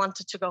because I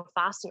wanted to go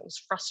fast, and it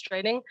was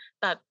frustrating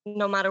that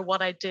no matter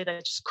what I did, I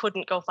just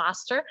couldn't go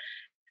faster.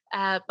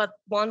 But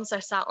once I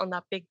sat on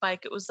that big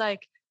bike, it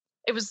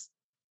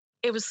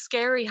was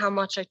scary how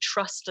much I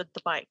trusted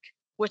the bike,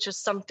 which is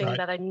something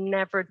that I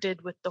never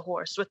did with the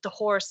horse. With the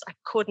horse, I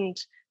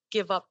couldn't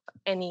give up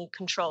any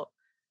control.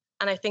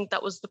 And I think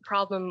that was the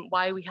problem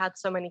why we had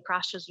so many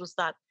crashes, was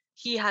that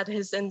he had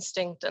his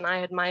instinct and I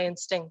had my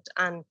instinct,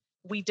 and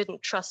we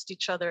didn't trust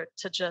each other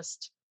to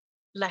just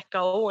let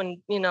go.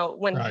 And,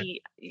 when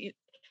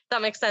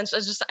that makes sense.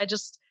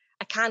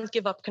 I can't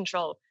give up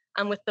control.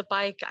 And with the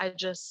bike, I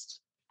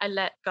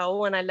let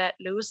go and I let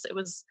loose. It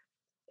was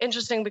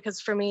interesting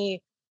because for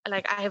me,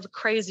 like, I have a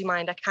crazy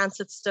mind. I can't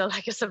sit still.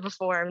 Like I said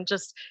before,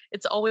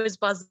 it's always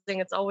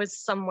buzzing. It's always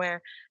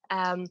somewhere.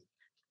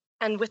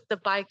 And with the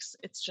bikes,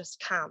 it's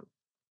just calm.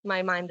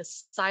 My mind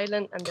is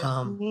silent and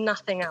there's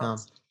nothing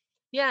else.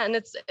 Yeah,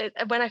 and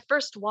when I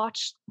first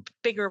watched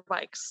bigger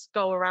bikes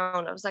go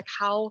around, I was like,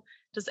 how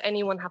does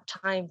anyone have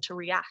time to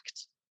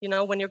react?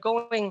 When you're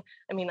going,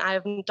 I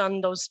haven't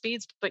done those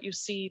speeds, but you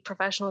see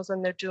professionals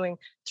and they're doing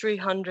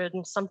 300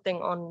 and something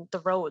on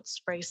the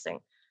roads racing.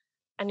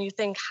 And you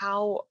think,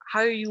 how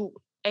are you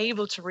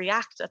able to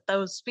react at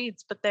those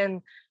speeds? But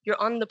then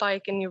you're on the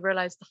bike and you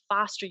realize the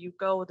faster you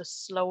go, the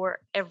slower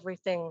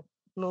everything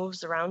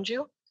moves around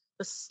you.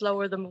 The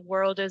slower the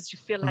world is. You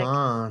feel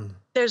like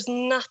there's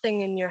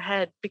nothing in your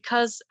head,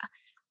 because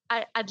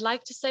I'd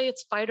like to say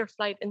it's fight or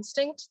flight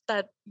instinct,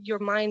 that your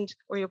mind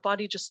or your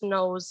body just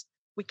knows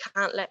we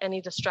can't let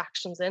any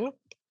distractions in.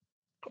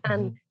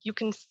 And you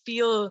can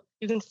feel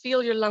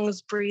your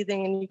lungs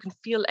breathing, and you can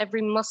feel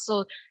every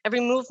muscle, every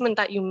movement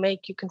that you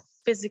make. You can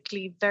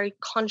physically, very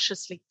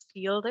consciously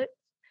feel it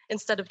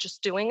instead of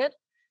just doing it.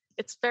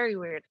 It's very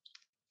weird.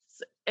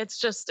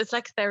 It's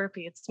like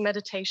therapy. It's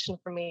meditation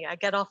for me. I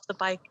get off the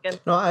bike and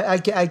I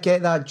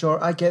get that,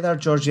 George. I get that,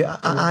 Georgie.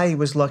 I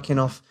was lucky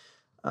enough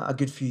a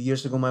good few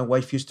years ago. My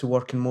wife used to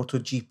work in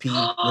MotoGP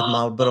with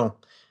Marlboro.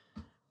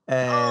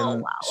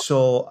 Wow.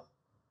 So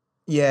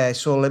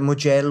like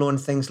Mugello and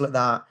things like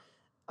that.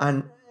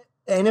 And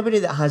anybody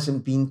that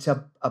hasn't been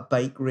to a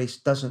bike race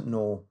doesn't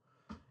know,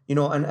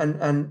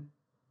 and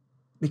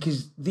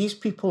because these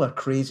people are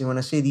crazy. When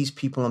I say these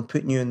people, I'm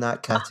putting you in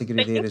that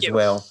category there as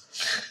well.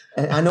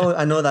 And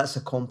I know that's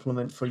a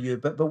compliment for you,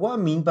 but what I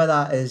mean by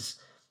that is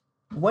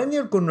when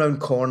they're going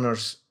around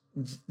corners,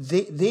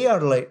 they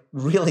are like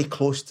really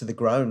close to the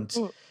ground,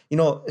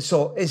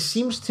 So it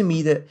seems to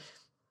me that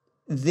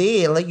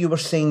they, like you were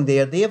saying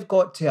there, they have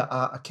got to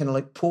a kind of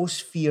like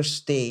post-fear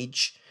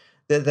stage,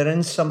 that they're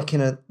in some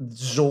kind of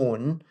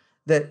zone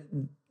that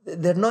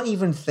they're not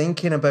even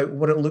thinking about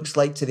what it looks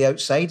like to the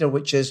outsider,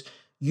 which is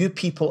you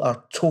people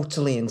are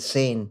totally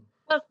insane.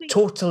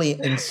 Totally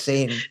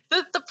insane.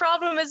 The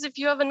problem is, if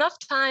you have enough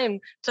time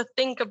to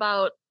think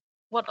about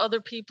what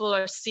other people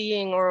are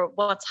seeing or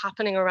what's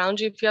happening around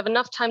you, if you have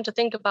enough time to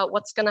think about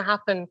what's going to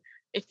happen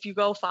if you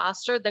go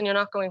faster, then you're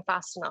not going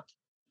fast enough.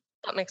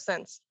 That makes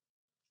sense.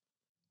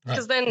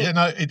 Because then,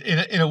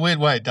 in a weird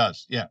way, it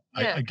does. Yeah,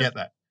 I get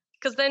that.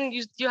 Because then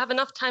you have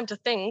enough time to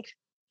think.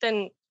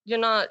 Then you're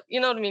not. You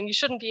know what I mean? You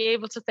shouldn't be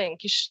able to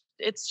think. It's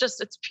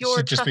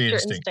pure trust your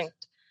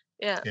instinct.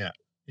 Yeah.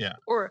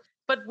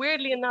 But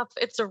weirdly enough,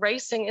 it's a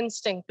racing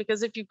instinct,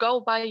 because if you go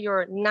by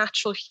your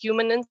natural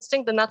human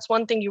instinct, then that's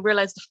one thing you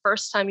realize the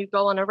first time you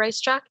go on a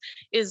racetrack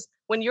is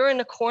when you're in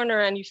a corner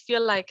and you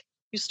feel like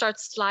you start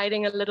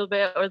sliding a little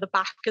bit, or the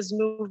back is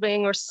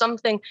moving or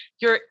something,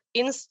 your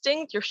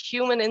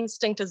human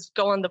instinct is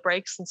go on the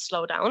brakes and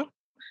slow down.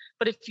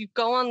 But if you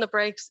go on the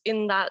brakes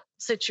in that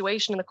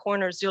situation in the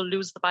corners, you'll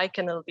lose the bike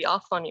and it'll be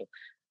off on you.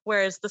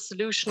 Whereas the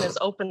solution is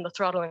open the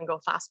throttle and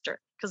go faster,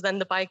 because then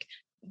the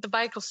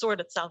bike will sort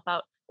itself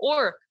out.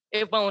 Or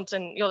it won't,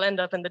 and you'll end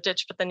up in the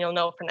ditch, but then you'll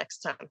know for next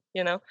time,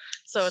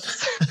 So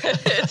it's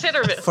it's hit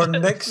or miss. For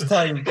next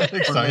time.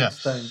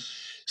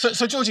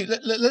 So Georgie,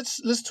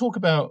 let's talk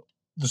about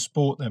the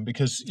sport then,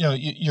 because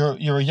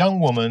you're a young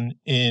woman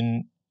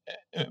in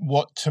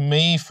what to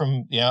me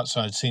from the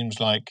outside seems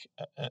like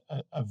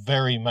a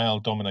very male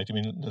dominated. I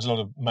mean, there's a lot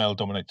of male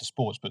dominated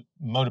sports, but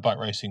motorbike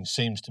racing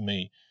seems to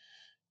me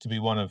to be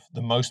one of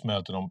the most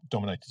male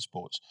dominated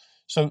sports.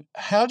 So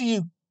how do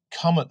you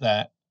come at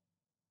that?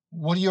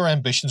 What are your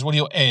ambitions? What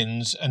are your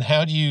ends? And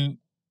how do you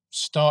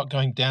start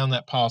going down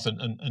that path?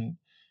 And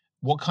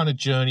what kind of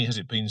journey has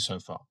it been so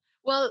far?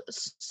 Well,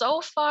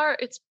 so far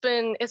it's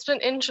been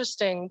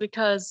interesting,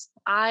 because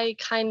I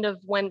kind of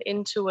went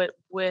into it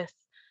with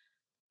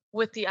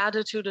the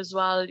attitude as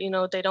well,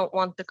 they don't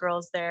want the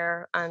girls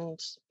there, and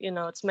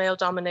it's male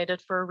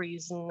dominated for a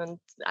reason, and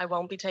I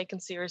won't be taken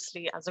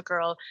seriously as a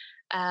girl.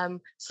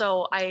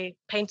 So I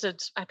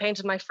painted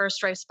my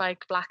first race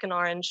bike black and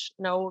orange,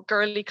 no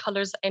girly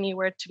colors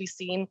anywhere to be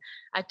seen.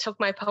 I took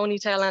my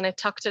ponytail and I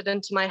tucked it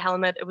into my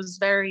helmet. It was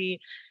very,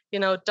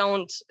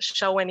 don't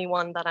show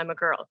anyone that I'm a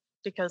girl,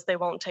 because they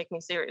won't take me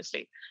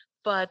seriously.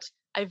 But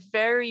I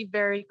very,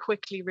 very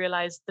quickly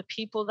realized the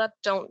people that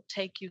don't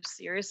take you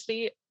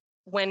seriously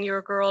when you're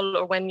a girl,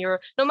 or when you're,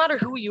 no matter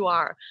who you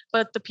are,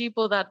 but the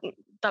people that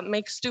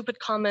make stupid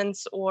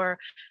comments, or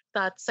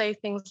that say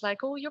things like,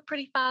 oh, you're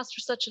pretty fast for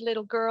such a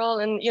little girl,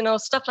 and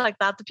stuff like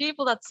that. The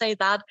people that say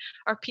that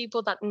are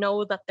people that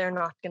know that they're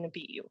not going to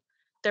beat you.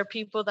 They're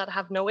people that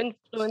have no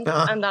influence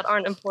and that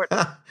aren't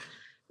important.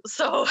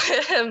 So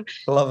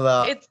love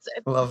that.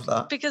 Love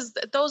that. Because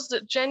those are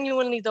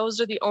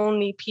the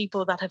only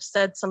people that have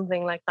said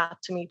something like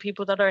that to me.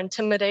 People that are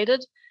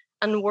intimidated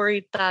and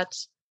worried that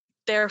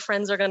their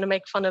friends are going to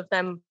make fun of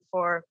them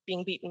for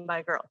being beaten by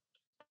a girl.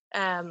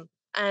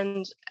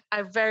 And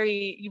I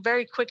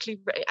very quickly,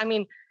 I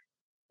mean,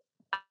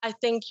 I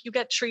think you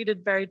get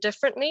treated very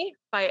differently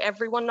by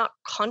everyone, not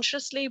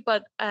consciously,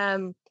 but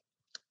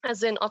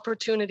as in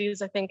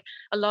opportunities. I think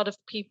a lot of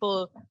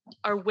people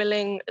are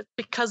willing,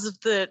 because of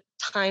the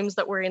times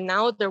that we're in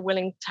now, they're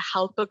willing to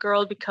help a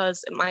girl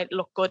because it might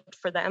look good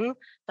for them,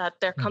 that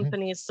their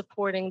company is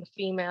supporting the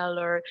female,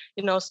 or,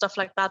 stuff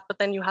like that. But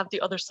then you have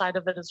the other side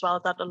of it as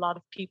well, that a lot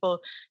of people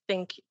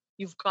think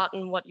you've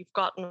gotten what you've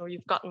gotten, or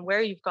you've gotten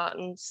where you've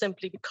gotten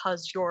simply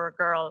because you're a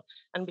girl,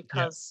 and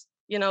because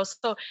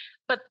so,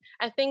 but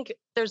I think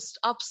there's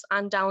ups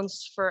and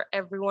downs for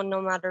everyone,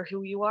 no matter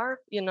who you are,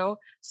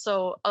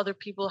 so other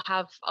people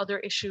have other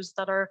issues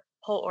that are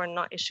or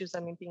not issues.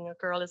 I mean, being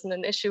a girl isn't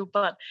an issue,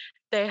 but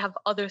they have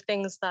other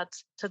things that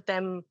to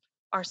them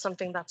are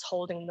something that's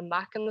holding them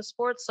back in the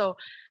sport. So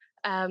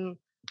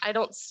I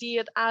don't see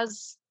it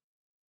as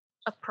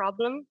a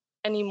problem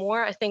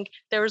anymore. I think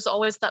there's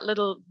always that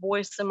little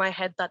voice in my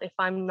head that if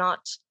I'm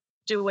not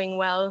doing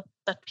well,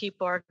 that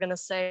people are going to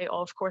say,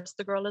 oh, of course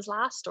the girl is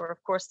last, or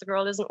of course the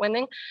girl isn't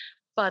winning.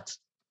 But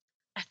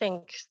I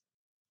think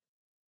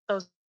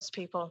those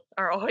people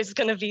are always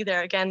going to be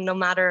there again, no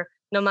matter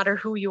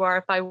who you are.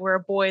 If I were a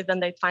boy, then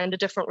they'd find a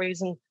different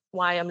reason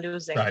why I'm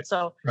losing. Right.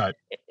 So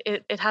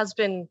it has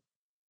been,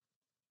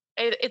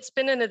 it's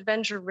been an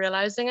adventure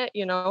realizing it,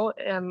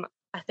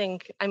 I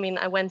think,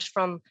 I went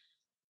from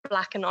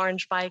black and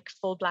orange bike,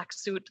 full black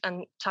suit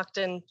and tucked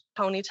in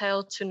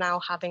ponytail, to now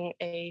having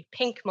a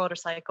pink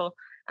motorcycle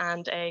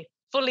and a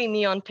fully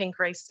neon pink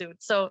race suit.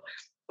 So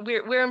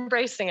we're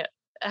embracing it.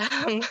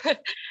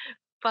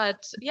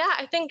 But yeah,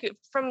 I think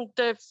from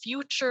a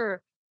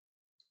future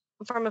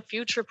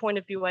point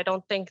of view, I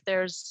don't think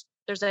there's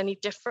any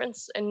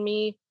difference in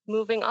me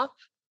moving up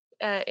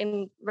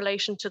in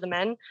relation to the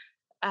men.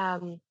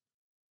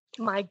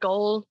 My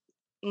goal,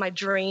 my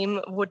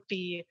dream would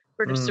be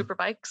British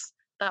Superbikes.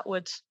 That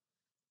would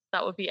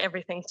be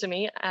everything to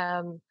me.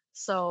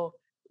 So,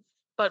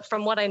 but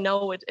from what I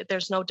know,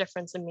 there's no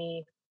difference in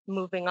me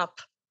moving up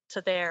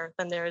to there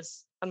than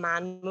there's a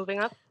man moving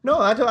up. No,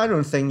 I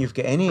don't think you've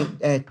got any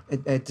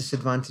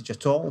disadvantage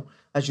at all.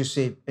 As you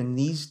say, in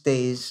these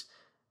days,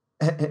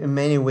 in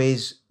many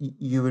ways,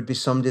 you would be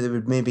somebody that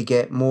would maybe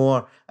get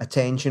more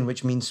attention,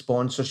 which means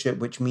sponsorship,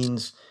 which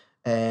means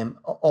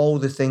all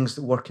the things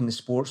that work in the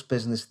sports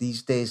business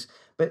these days.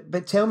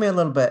 But tell me a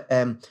little bit,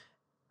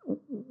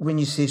 when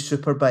you say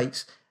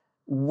superbikes,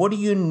 what do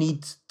you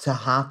need to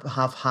have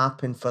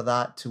happen for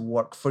that to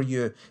work for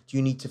you? Do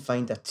you need to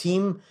find a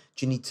team?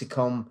 Do you need to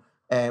come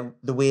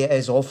the way it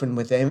is often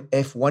with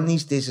F1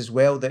 these days as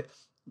well, that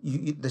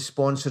the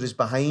sponsor is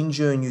behind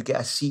you and you get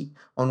a seat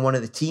on one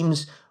of the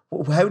teams?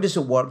 How does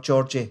it work,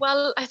 Georgie?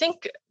 Well, I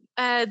think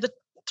the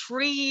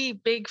three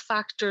big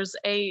factors.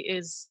 A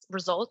is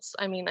results.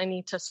 I mean, I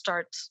need to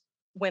start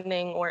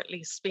winning, or at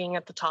least being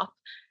at the top.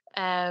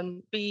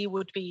 B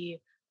would be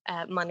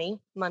money.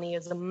 Money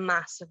is a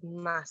massive,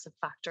 massive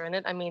factor in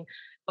it. I mean,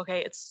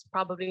 okay, it's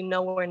probably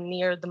nowhere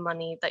near the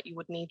money that you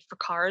would need for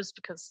cars,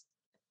 because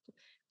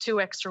 2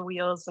 extra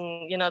wheels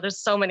and, you know, there's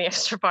so many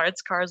extra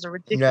parts. Cars are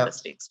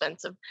ridiculously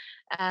expensive.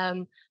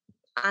 And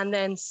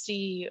then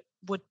C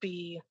would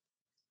be,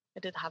 I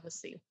did have a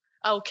C.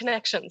 Oh,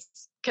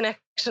 connections.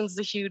 Connections is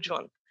a huge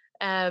one.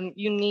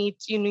 You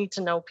need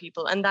to know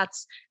people, and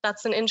that's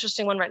an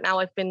interesting one right now.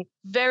 I've been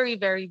very,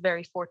 very,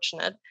 very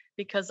fortunate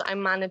because I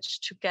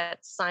managed to get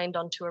signed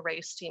onto a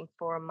race team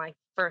for my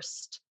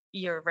first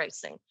year of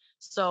racing.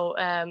 So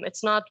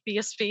it's not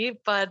BSV,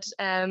 but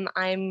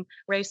I'm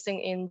racing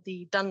in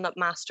the Dunlop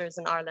Masters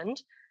in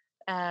Ireland.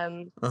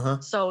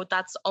 So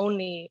that's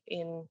only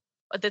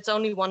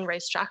one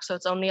racetrack, so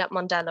it's only at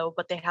Mondello,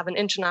 but they have an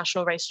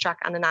international racetrack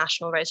and a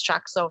national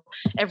racetrack. So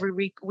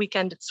every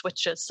weekend it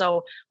switches.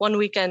 So one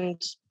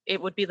weekend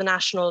it would be the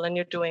national, and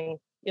you're doing,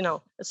 you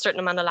know, a certain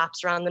amount of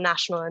laps around the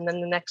national, and then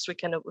the next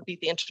weekend it would be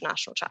the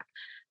international track.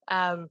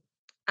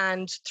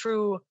 And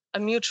through a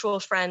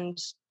mutual friend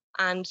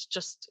and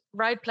just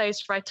right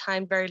place, right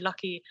time, very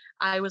lucky,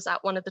 I was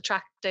at one of the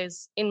track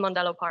days in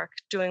Mondello Park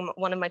doing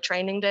one of my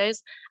training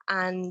days,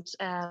 and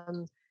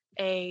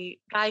a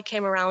guy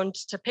came around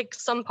to pick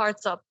some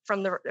parts up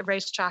from the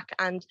racetrack,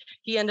 and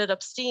he ended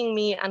up seeing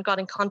me and got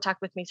in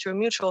contact with me through a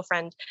mutual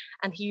friend,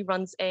 and he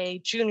runs a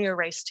junior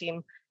race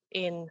team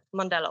in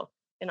Mondello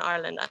in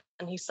Ireland,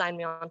 and he signed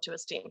me onto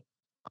his team.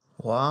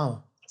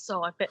 Wow.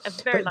 So I've been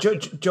very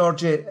lucky.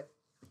 Georgie,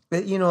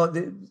 you know,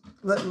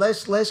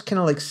 let's kind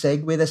of like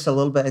segue this a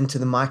little bit into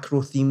the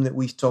macro theme that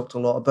we've talked a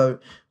lot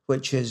about,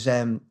 which is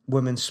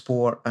women's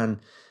sport and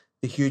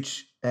the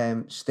huge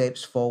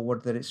steps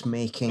forward that it's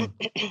making.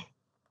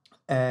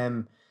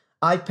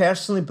 I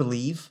personally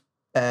believe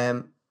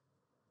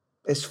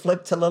it's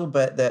flipped a little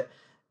bit, that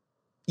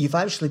you've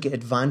actually got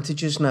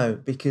advantages now,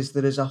 because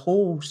there is a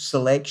whole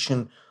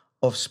selection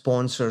of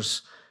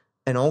sponsors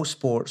in all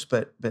sports,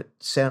 but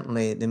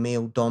certainly the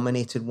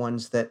male-dominated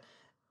ones, that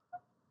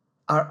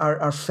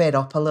are fed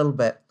up a little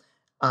bit.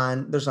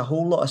 And there's a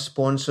whole lot of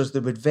sponsors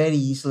that would very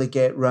easily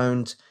get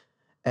round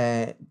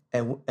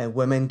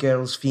women,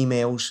 girls,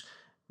 females,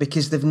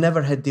 because they've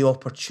never had the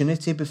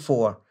opportunity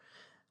before.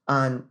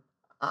 And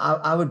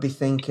I would be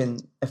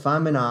thinking, if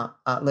I'm in a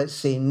let's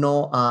say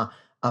not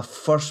a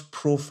first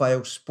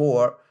profile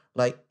sport,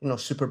 like, you know,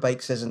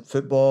 Superbikes isn't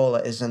football,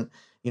 it isn't,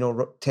 you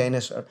know,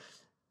 tennis, or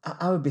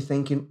I would be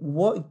thinking,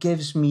 what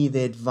gives me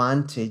the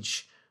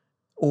advantage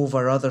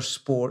over other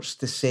sports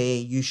to say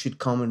you should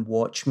come and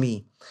watch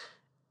me?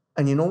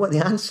 And you know what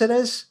the answer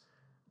is?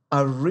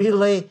 A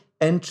really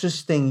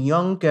interesting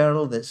young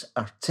girl that's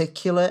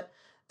articulate,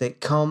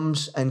 that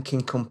comes and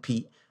can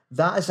compete.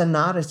 That is a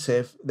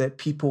narrative that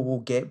people will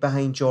get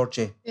behind,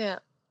 Georgie. Yeah.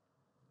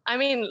 I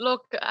mean,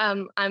 look,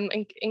 I'm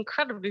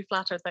incredibly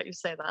flattered that you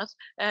say that.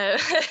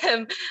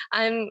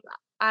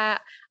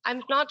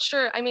 I'm not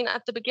sure. I mean,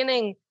 at the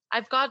beginning,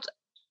 I've got,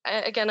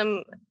 again,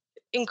 I'm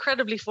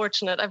incredibly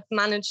fortunate. I've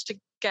managed to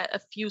get a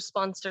few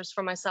sponsors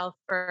for myself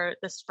for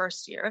this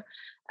first year.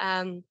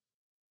 And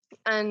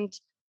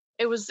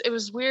it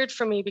was weird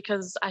for me,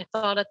 because I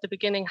thought at the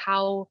beginning,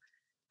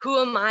 who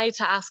am I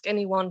to ask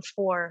anyone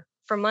for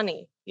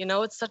money? You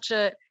know, it's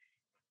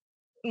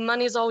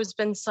money's always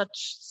been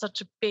such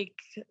a big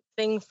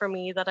thing for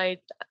me, that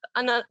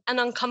an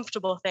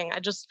uncomfortable thing.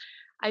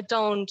 I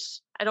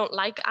don't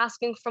like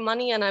asking for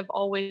money, and I've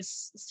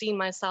always seen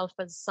myself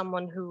as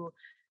someone who,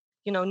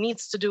 you know,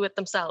 needs to do it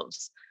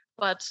themselves.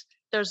 But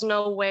there's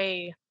no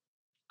way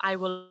I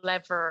will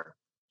ever,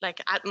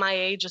 like at my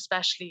age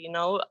especially, you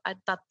know,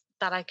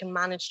 that I can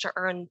manage to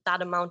earn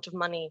that amount of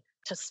money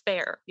to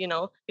spare, you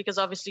know, because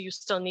obviously you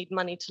still need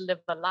money to live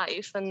a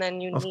life, and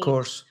then you need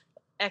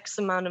X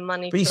amount of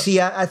money. But you see,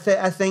 I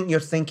think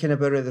you're thinking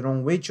about it the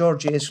wrong way,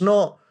 Georgie. It's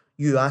not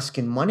you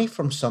asking money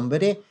from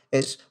somebody.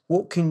 It's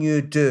what can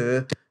you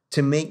do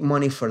to make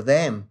money for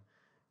them?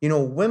 You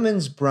know,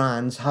 women's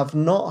brands have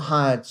not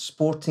had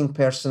sporting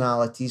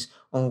personalities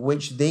on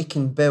which they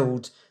can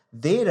build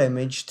their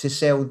image to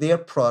sell their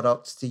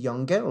products to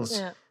young girls.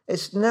 Yeah.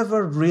 It's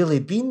never really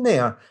been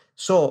there.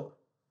 So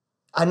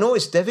I know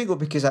it's difficult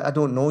because I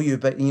don't know you,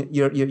 but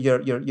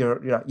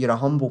you're a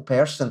humble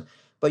person.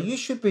 But you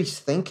should be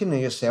thinking to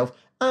yourself,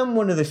 I'm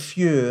one of the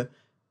few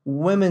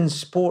women's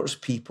sports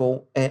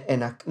people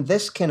in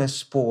this kind of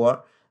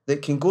sport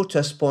that can go to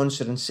a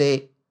sponsor and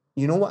say,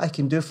 you know what I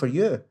can do for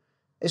you?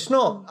 It's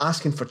not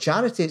asking for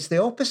charity. It's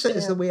the opposite,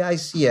 is the way I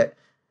see it.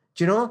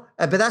 Do you know?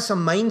 But that's a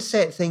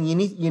mindset thing. You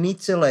need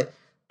to like.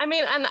 I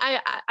mean, and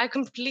I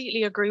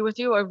completely agree with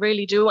you. I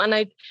really do.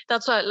 And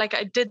that's why, like,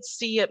 I did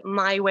see it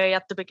my way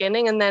at the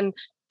beginning. And then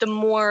the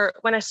more,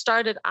 when I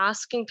started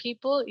asking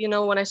people, you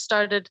know, when I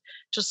started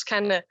just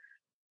kind of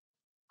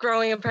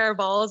growing a pair of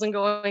balls and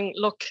going,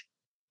 look,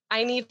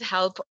 I need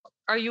help.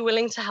 are you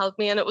willing to help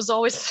me? And it was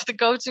always, the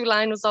go-to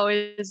line was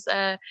always,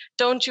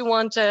 don't you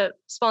want to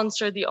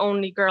sponsor the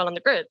only girl on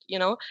the grid, you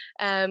know?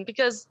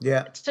 Because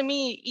to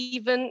me,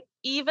 even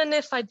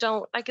if I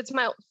don't, like, it's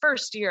my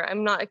first year,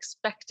 I'm not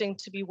expecting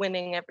to be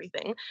winning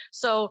everything.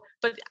 So,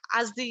 but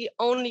as the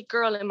only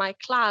girl in my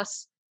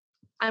class,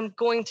 I'm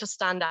going to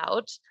stand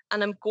out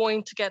and I'm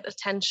going to get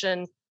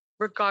attention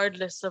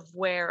regardless of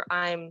where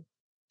I'm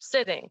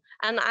sitting.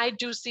 And I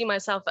do see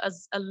myself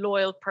as a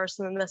loyal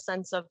person in the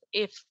sense of,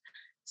 if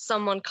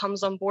someone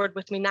comes on board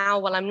with me now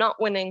while I'm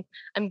not winning,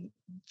 I'm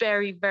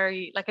very,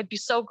 very, like, I'd be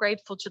so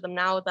grateful to them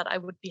now that I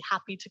would be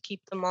happy to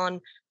keep them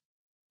on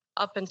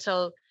up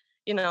until,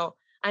 you know,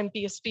 I'm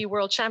BSB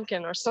world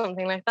champion or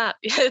something like that.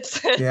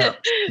 It's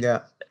it's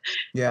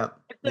an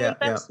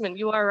investment.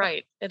 You are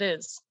right. It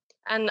is.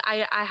 And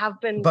I have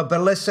been. But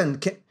listen,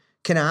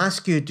 can I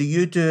ask you, do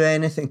you do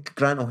anything,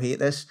 Grant will hate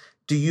this,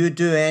 do you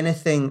do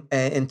anything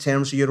in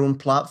terms of your own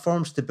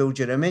platforms to build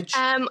your image?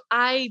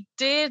 I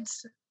do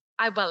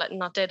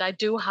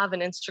have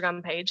an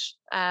Instagram page.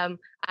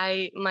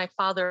 My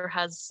father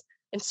has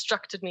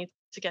instructed me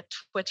to get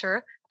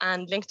Twitter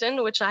and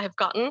LinkedIn, which I have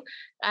gotten.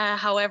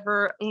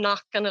 However, I'm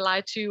not going to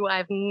lie to you, I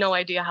have no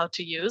idea how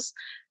to use.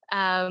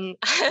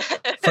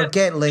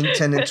 Forget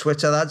LinkedIn and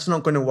Twitter. That's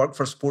not going to work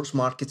for sports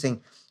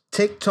marketing.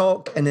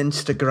 TikTok and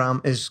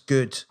Instagram is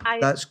good.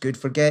 That's good.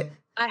 Forget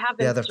I have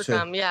the Instagram, other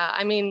two. yeah.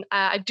 I mean,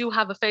 I do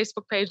have a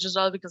Facebook page as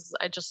well, because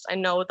I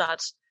know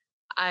that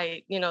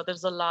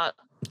there's a lot.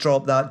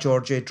 Drop that,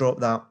 Georgie. Drop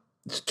that.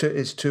 It's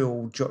too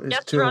old.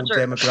 It's too old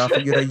Roger.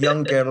 demographic. You're a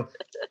young girl.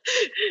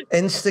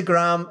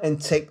 Instagram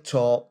and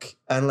TikTok,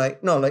 and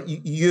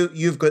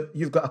you've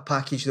got a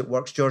package that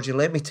works, Georgie.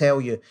 Let me tell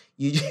you,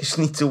 you just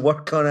need to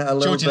work on it a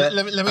little bit.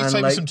 Let me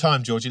save you some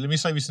time, Georgie. Let me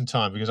save you some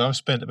time, because I've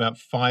spent about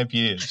 5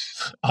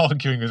 years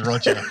arguing with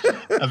Roger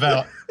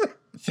about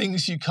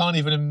things you can't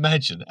even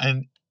imagine,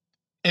 and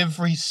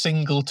every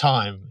single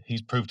time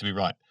he's proved to be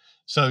right.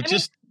 So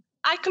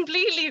I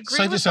completely agree.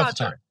 Save with yourself Roger.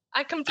 the time.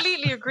 I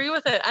completely agree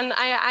with it, and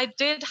I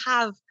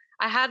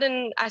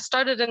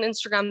started an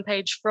Instagram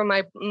page for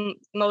my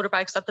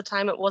motorbikes. At the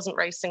time, it wasn't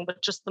racing,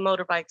 but just the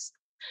motorbikes.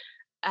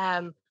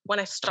 When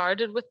I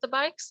started with the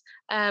bikes,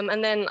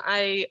 and then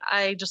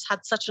I just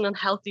had such an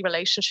unhealthy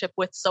relationship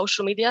with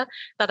social media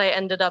that I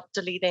ended up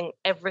deleting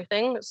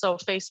everything. So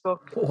Facebook.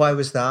 Why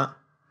was that?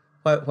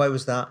 Why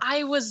was that?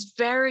 I was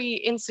very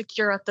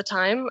insecure at the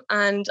time,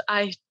 and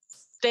I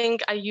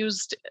think I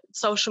used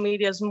social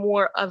media as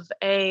more of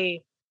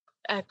a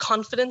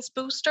confidence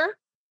booster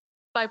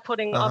by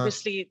putting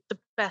obviously the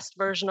best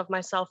version of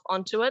myself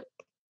onto it.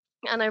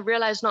 And I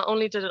realized not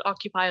only did it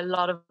occupy a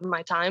lot of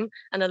my time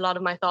and a lot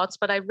of my thoughts,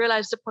 but I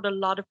realized it put a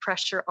lot of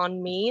pressure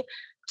on me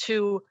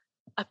to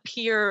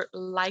appear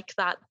like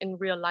that in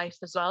real life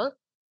as well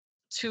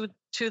to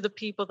the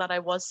people that I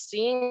was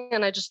seeing.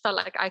 And I just felt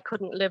like I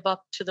couldn't live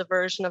up to the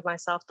version of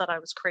myself that I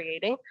was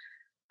creating.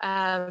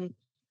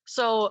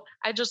 So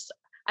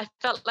I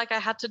felt like I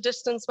had to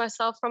distance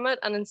myself from it,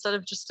 and instead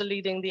of just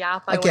deleting the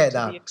app, I went to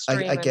the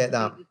extreme. I get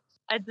that.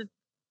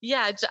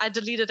 I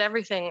deleted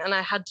everything, and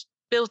I had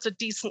built a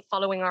decent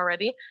following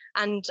already.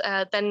 And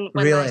then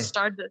when I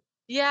started,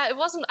 it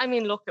wasn't. I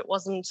mean, look, it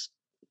wasn't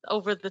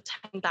over the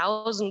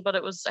 10,000, but I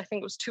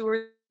think it was 2,000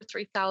 or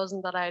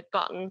 3,000 that I had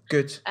gotten.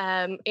 Good.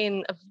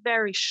 In a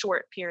very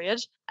short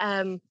period.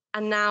 And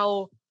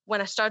now,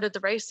 when I started the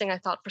racing, I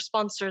thought for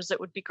sponsors it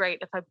would be great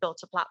if I built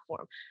a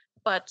platform,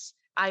 but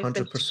I've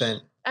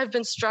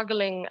been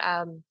struggling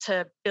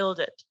to build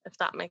it, if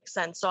that makes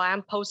sense. So I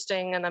am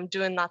posting and I'm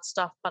doing that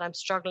stuff, but I'm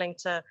struggling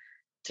to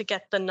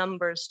get the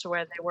numbers to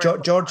where they were.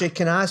 Georgie,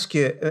 can I ask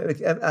you?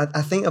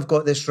 I think I've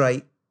got this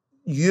right.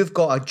 You've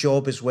got a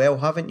job as well,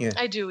 haven't you?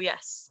 I do,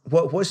 yes.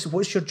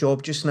 What's your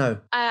job just now?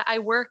 I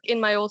work in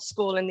my old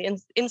school in the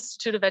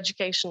Institute of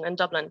Education in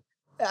Dublin.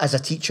 As a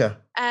teacher?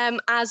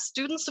 As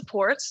student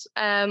support.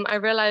 I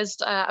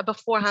realized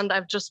beforehand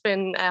I've just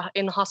been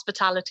in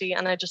hospitality,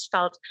 and I just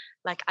felt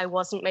like I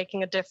wasn't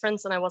making a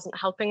difference and I wasn't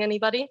helping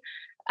anybody.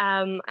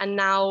 And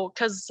now,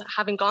 because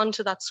having gone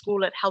to that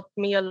school, it helped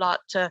me a lot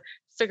to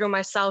figure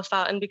myself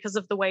out. And because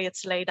of the way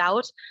it's laid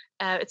out,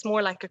 it's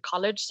more like a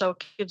college. So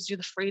it gives you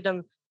the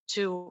freedom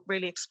to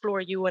really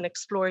explore you and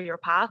explore your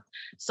path.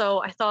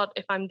 So I thought,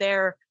 if I'm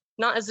there,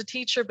 not as a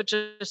teacher, but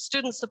just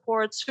student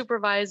support,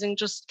 supervising,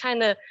 just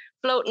kind of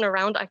floating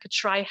around, I could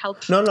try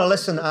help. No,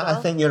 listen, I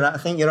think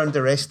you're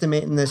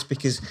underestimating this,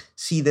 because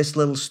see this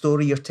little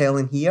story you're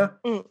telling here,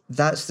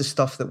 that's the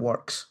stuff that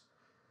works.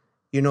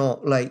 You know,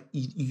 like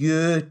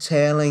you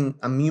telling,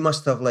 you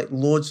must have like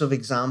loads of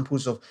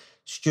examples of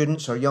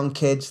students or young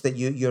kids that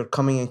you're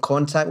coming in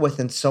contact with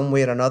in some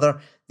way or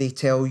another. They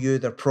tell you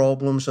their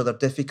problems or their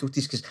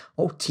difficulties, because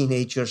all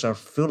teenagers are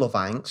full of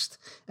angst,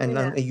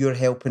 and you're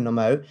helping them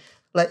out.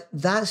 Like,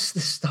 that's the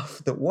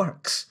stuff that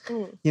works,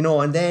 you know.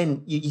 And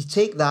then you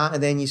take that,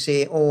 and then you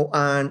say,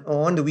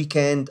 on the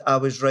weekend I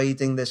was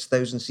riding this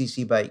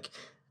 1,000cc bike.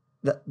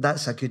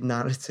 That's a good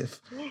narrative.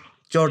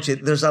 Georgie,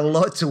 there's a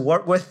lot to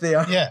work with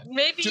there. Yeah.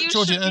 Maybe you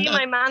should be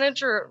my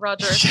manager,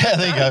 Roger. Yeah,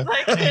 there you go.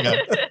 There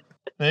you go.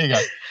 There you go.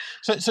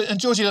 So, and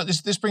Georgie, look,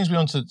 this brings me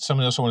on to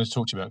something else I wanted to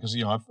talk to you about, because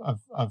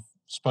I've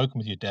spoken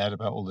with your dad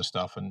about all this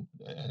stuff, and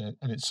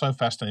it's so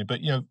fascinating.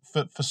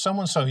 But for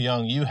someone so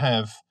young, you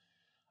have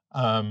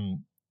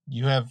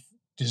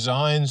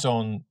designs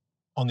on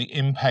the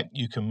impact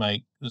you can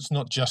make. It's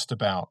not just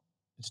about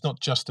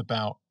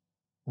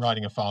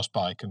riding a fast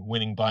bike and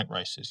winning bike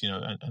races,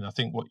 and I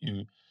think what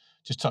you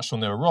just touched on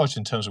there, Rog,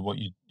 in terms of what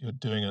you're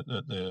doing at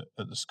the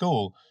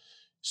school,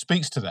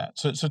 speaks to that.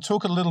 So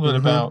talk a little bit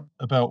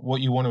about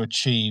what you want to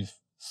achieve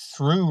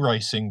through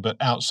racing, but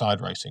outside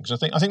racing.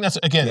 Because I think that's,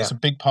 again, it's a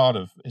big part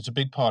of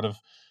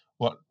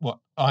what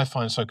I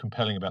find so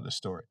compelling about this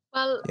story.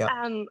 Well,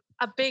 I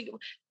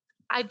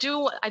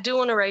do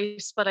want to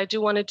race, but I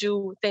do want to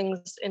do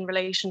things in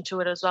relation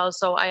to it as well.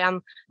 So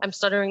I'm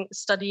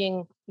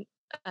studying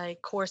a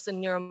course in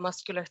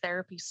neuromuscular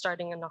therapy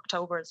starting in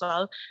October as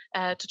well,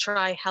 to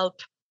try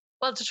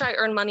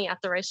earn money at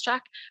the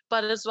racetrack.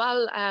 But as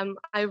well,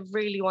 I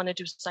really want to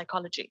do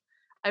psychology.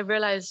 I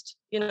realized,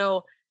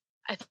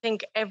 I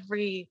think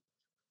every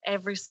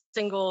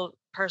single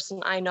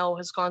person I know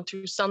has gone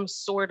through some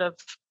sort of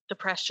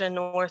depression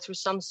or through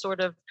some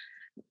sort of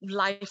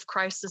life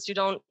crisis. You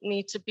don't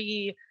need to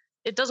be,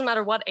 it doesn't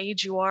matter what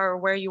age you are or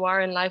where you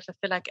are in life. I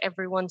feel like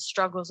everyone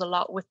struggles a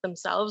lot with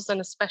themselves,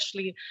 and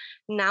especially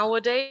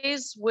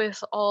nowadays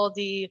with all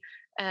the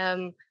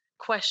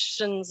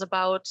questions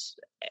about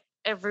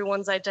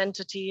everyone's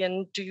identity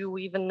and do you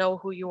even know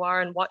who you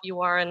are and what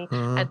you are, and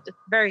it's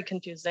very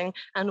confusing.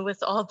 And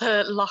with all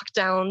the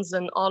lockdowns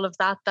and all of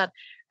that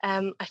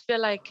I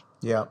feel like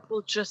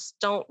people just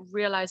don't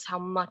realize how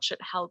much it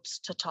helps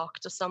to talk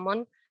to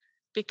someone,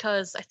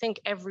 because I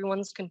think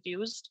everyone's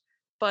confused.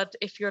 But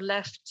if you're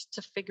left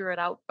to figure it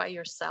out by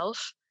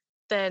yourself,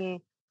 then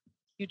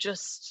you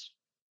just,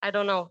 I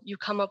don't know, you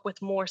come up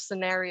with more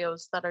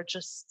scenarios that are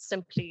just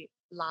simply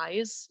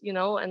lies,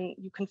 and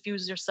you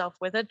confuse yourself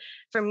with it.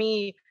 For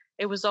me,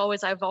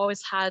 I've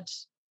always had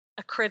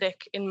a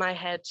critic in my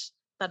head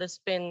that has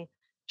been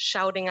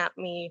shouting at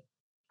me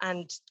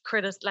and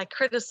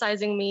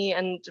criticizing me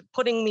and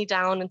putting me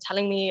down and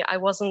telling me I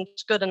wasn't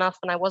good enough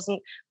and I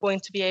wasn't going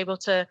to be able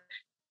to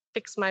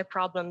fix my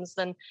problems.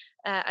 And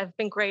I've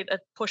been great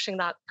at pushing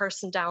that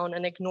person down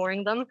and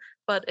ignoring them.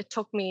 But it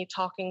took me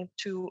talking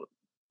to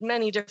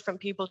many different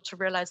people to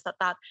realize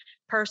that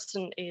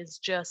person is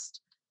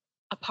just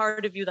a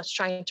part of you that's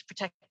trying to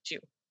protect you,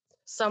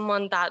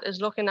 someone that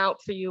is looking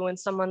out for you, and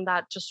someone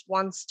that just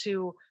wants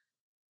to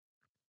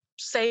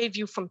save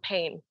you from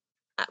pain,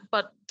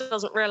 but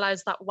doesn't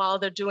realize that while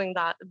they're doing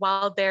that,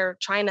 while they're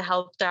trying to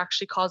help, they're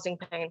actually causing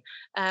pain,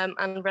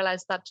 and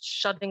realize that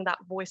shutting that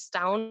voice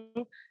down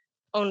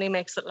only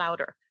makes it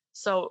louder.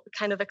 So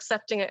kind of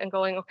accepting it and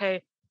going,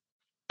 okay,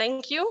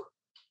 thank you,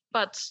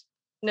 but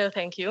no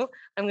thank you.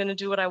 I'm going to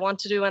do what I want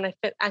to do. And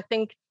I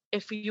think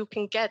if you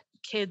can get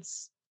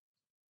kids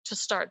to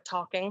start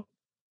talking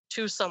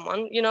to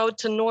someone,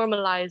 to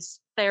normalize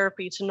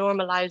therapy, to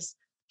normalize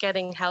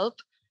getting help,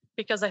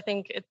 because I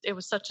think it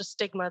was such a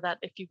stigma that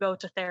if you go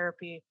to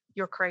therapy,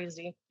 you're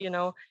crazy, you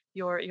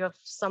have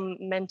some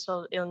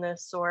mental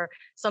illness or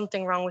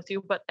something wrong with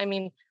you. But I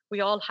mean,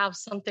 we all have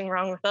something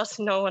wrong with us.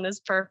 No one is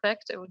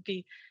perfect. It would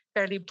be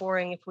fairly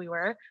boring if we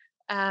were.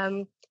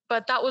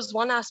 But that was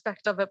one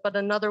aspect of it. But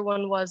another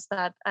one was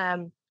that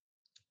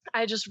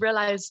I just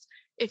realized,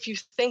 if you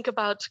think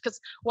about, because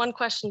one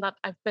question that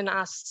I've been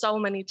asked so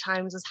many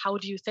times is, how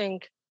do you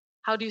think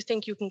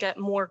you can get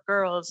more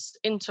girls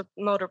into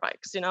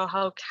motorbikes?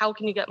 How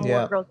can you get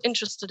more girls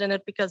interested in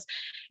it? Because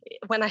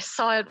when I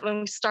saw it,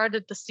 when we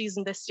started the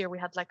season this year, we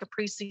had like a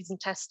pre-season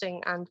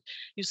testing, and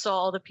you saw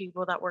all the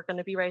people that were going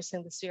to be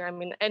racing this year. I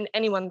mean, and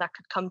anyone that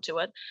could come to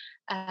it.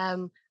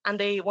 And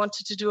they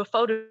wanted to do a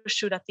photo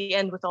shoot at the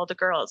end with all the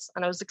girls.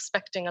 And I was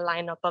expecting a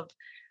lineup of,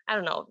 I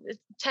don't know,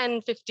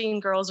 10,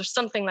 15 girls or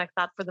something like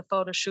that for the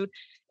photo shoot,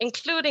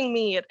 including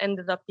me. It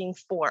ended up being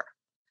 4.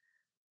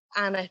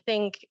 And I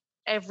think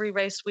every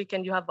race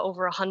weekend you have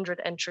over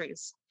 100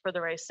 entries for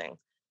the racing,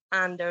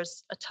 and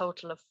there's a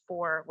total of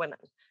 4 women.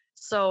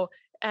 So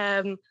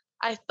I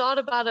thought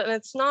about it, and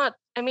it's not,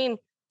 I mean,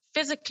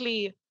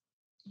 physically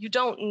you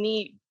don't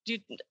need,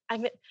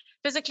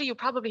 physically you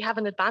probably have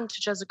an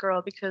advantage as a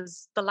girl,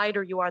 because the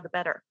lighter you are, the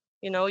better.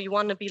 You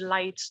want to be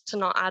light to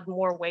not add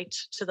more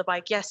weight to the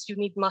bike. Yes, you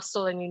need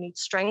muscle and you need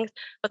strength,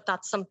 but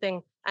that's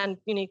something, and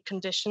you need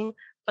condition,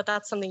 but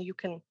that's something you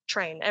can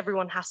train.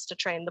 Everyone has to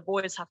train. The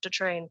boys have to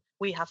train.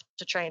 We have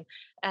to train.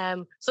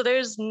 So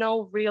there's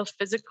no real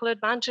physical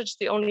advantage.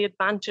 The only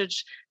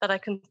advantage that I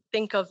can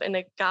think of in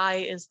a guy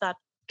is that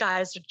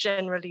guys are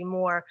generally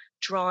more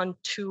drawn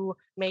to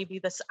maybe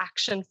this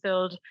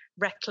action-filled,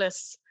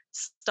 reckless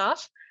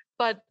stuff.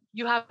 But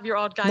you have your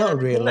odd guy.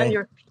 Not really.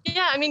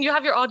 You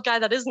have your odd guy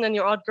that isn't, and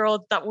your odd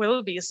girl that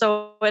will be.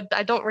 So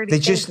I don't really. They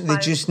just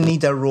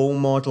need a role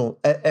model.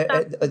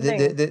 It's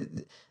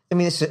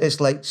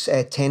like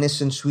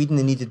tennis in Sweden.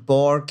 They needed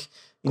Borg.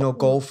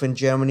 Golf in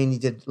Germany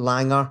needed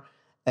Langer.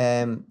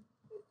 That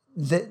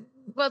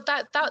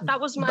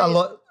was my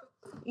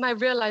my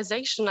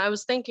realization. I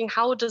was thinking,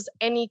 how does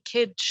any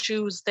kid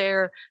choose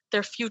their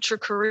future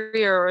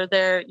career or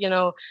their, you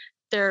know,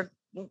 their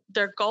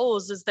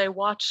goals is they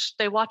watch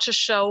a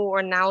show,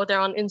 or now they're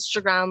on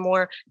Instagram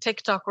or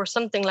TikTok or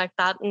something like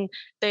that, and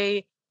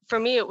for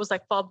me it was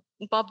like Bob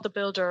the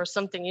Builder or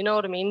something, you know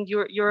what I mean?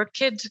 You're a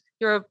kid,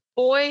 you're a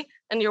boy,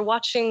 and you're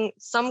watching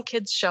some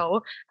kids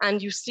show,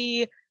 and you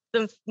see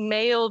the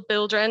male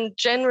builder, and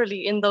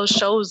generally in those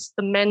shows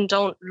the men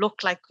don't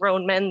look like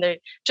grown men,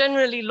 they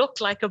generally look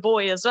like a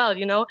boy as well,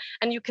 you know,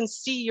 and you can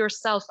see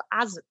yourself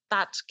as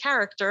that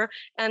character,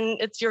 and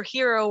it's your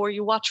hero. Or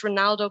you watch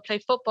Ronaldo play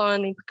football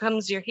and he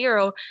becomes your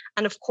hero,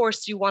 and of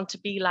course you want to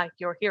be like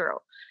your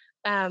hero.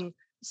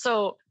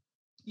 So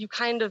you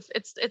kind of,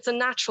 it's a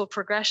natural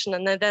progression,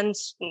 and then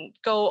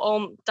go,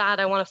 oh dad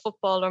I want a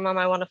football, or mom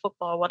I want a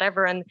football,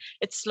 whatever, and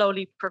it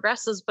slowly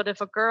progresses. But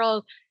if a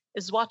girl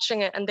is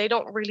watching it and they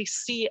don't really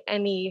see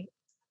any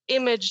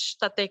image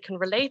that they can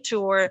relate to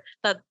or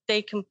that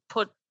they can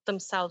put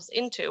themselves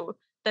into,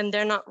 then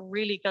they're not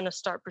really going to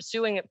start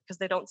pursuing it because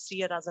they don't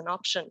see it as an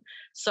option.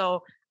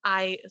 So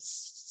I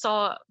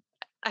saw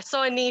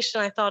a niche,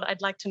 and I thought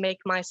I'd like to make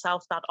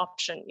myself that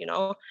option, you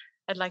know.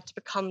 I'd like to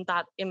become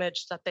that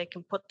image that they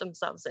can put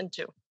themselves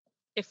into,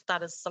 if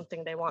that is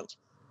something they want.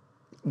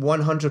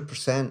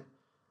 100%.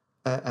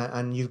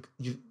 And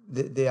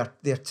the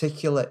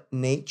articulate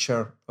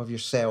nature of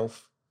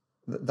yourself,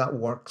 that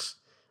works.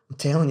 I'm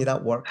telling you,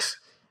 that works.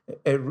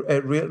 It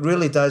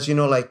really does. You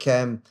know, like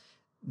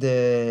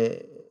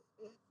the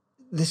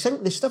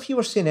stuff you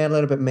were saying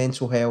earlier about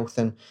mental health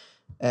and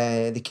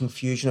the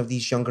confusion of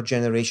these younger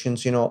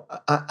generations. You know,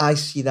 I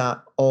see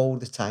that all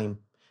the time.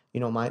 You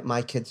know,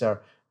 my kids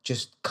are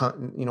just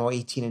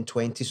 18 and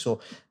 20, so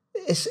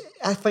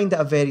I find it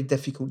a very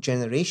difficult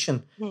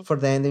generation for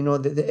them. You know,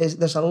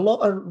 there's a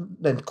lot of,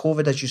 and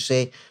COVID, as you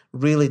say,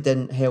 really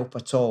didn't help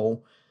at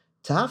all.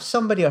 To have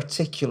somebody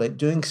articulate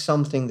doing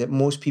something that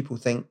most people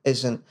think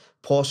isn't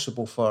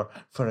possible for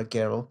a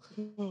girl,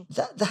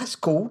 that's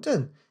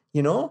golden,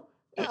 you know?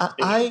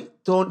 I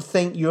don't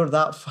think you're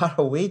that far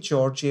away,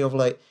 Georgie, of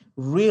like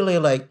really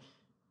like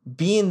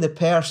being the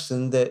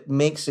person that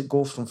makes it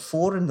go from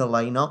 4 in the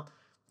lineup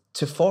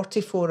to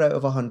 44 out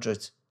of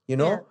 100, you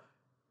know? Yeah.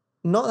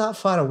 Not that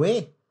far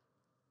away.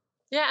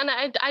 Yeah, and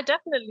I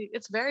definitely,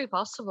 it's very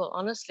possible,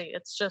 honestly.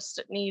 It's just,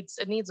 it needs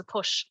a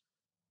push.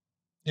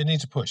 It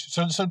needs a push.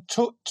 So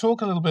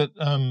talk a little bit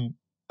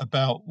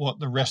about what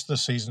the rest of the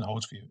season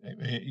holds for you.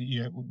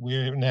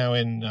 We're now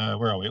in,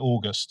 where are we,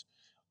 August.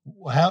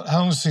 How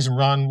long does the season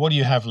run? What do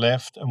you have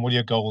left? And what are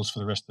your goals for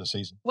the rest of the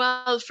season?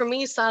 Well, for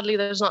me, sadly,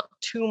 there's not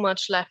too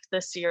much left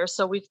this year.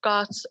 So we've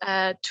got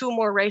 2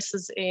 more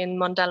races in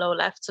Mondello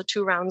left, so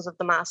 2 rounds of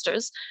the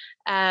Masters.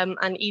 And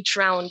each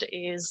round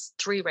is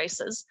 3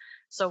 races.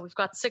 So we've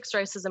got 6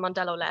 races in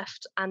Mondello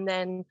left. And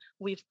then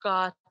we've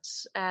got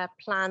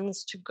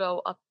plans to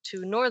go up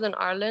to Northern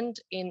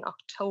Ireland in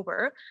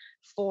October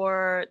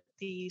for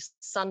the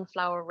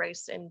Sunflower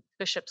race in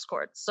Bishop's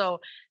Court. So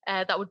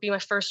that would be my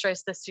first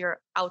race this year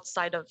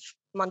outside of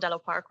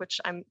Mondello Park,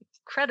 which I'm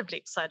incredibly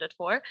excited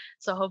for.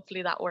 So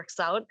hopefully that works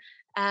out.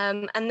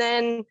 And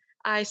then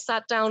I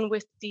sat down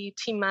with the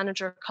team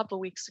manager a couple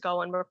of weeks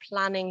ago, and we're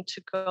planning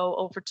to go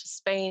over to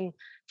Spain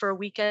for a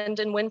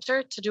weekend in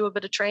winter to do a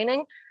bit of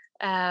training.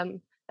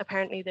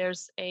 Apparently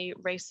there's a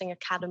racing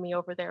academy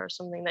over there or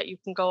something that you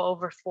can go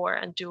over for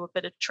and do a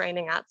bit of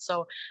training at.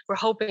 So we're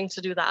hoping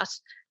to do that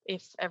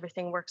if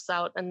everything works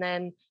out. And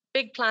then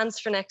big plans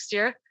for next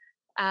year.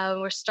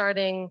 We're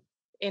starting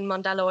in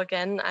Mondello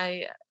again.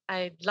 I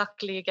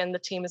luckily, again, the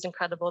team is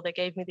incredible. They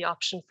gave me the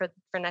option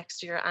for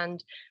next year,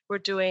 and we're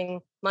doing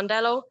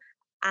Mondello,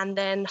 and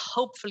then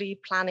hopefully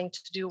planning to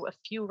do a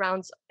few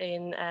rounds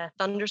in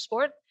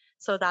Thundersport.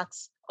 So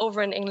that's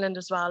over in England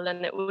as well,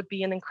 and it would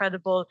be an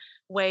incredible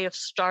way of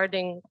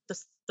starting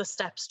the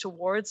steps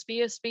towards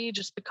BSB,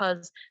 just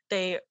because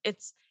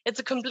it's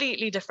a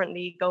completely different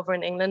league over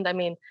in England. I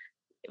mean,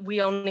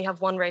 we only have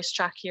 1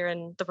 racetrack here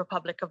in the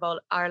Republic of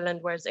Ireland,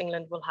 whereas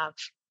England will have,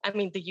 I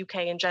mean, the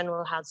UK in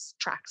general has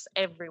tracks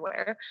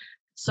everywhere.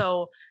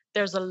 So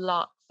there's a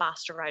lot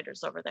faster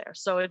riders over there.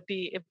 So it'd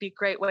be a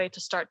great way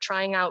to start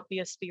trying out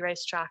BSB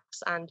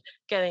racetracks and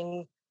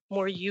getting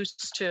more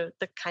used to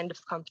the kind of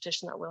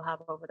competition that we'll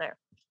have over there.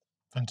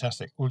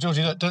 Fantastic. Well,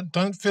 Georgie,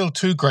 don't feel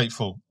too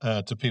grateful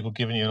to people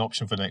giving you an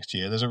option for next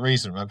year. There's a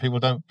reason, right? People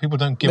don't give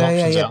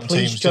options out on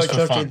teams just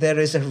for fun. There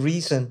is a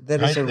reason.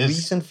 There is a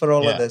reason for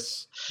all of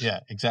this. Yeah,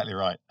 exactly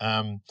right.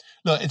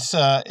 Look, it's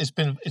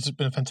been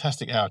a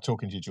fantastic hour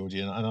talking to you,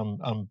 Georgie, and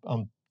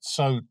I'm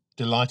so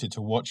delighted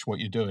to watch what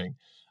you're doing.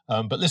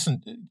 But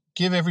listen,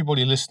 give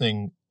everybody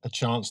listening a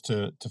chance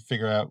to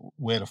figure out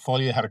where to follow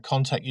you, how to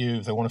contact you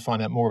if they want to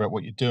find out more about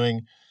what you're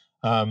doing.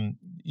 You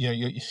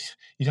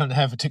don't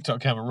have a TikTok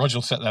account, but Roger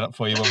will set that up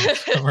for you when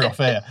we're off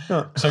air.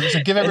 No. So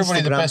give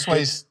everybody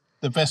Instagram,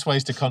 the best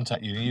ways to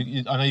contact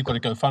you. I know you've got a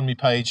GoFundMe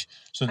page,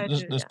 so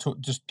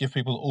just give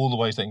people all the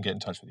ways they can get in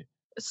touch with you.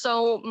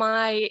 So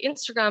my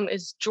Instagram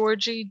is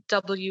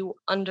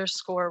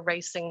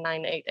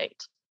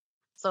GeorgieW_racing988.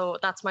 So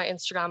that's my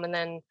Instagram, and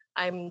then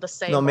I'm the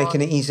same. Not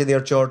making it easy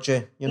there,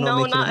 Georgie. You're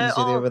not making it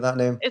easy there with that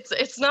name.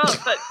 It's not,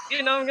 but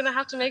I'm going to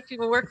have to make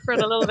people work for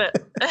it a little bit.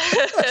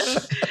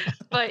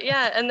 But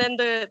yeah, and then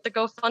the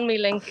GoFundMe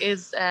link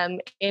is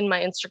in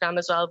my Instagram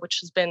as well, which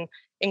has been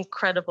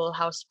incredible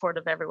how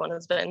supportive everyone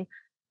has been.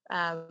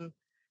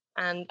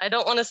 And I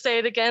don't want to say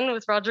it again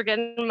with Roger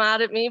getting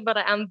mad at me, but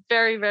I am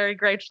very, very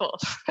grateful.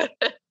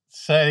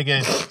 Say it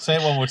again. Say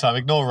it one more time.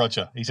 Ignore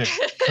Roger. He's a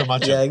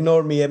curmudgeon. Yeah,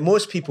 ignore me.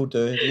 Most people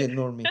do. They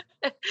ignore me.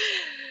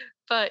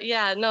 But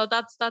yeah, no,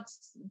 that's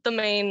the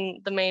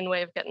main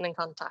way of getting in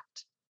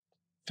contact.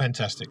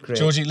 Fantastic. Great.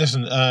 Georgie,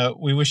 listen,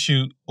 we wish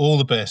you all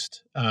the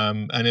best.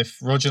 And if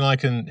Roger and I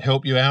can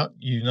help you out,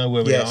 you know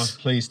where we are.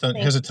 Please don't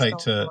hesitate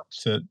to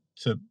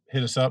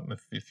hit us up.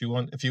 If you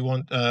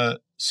want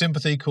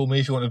sympathy, call me.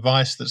 If you want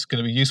advice that's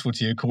going to be useful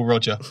to you, call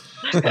Roger.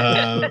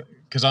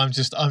 Because I'm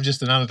just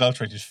an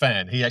unadulterated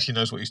fan. He actually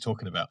knows what he's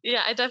talking about.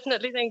 Yeah, I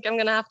definitely think I'm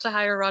going to have to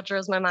hire Roger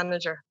as my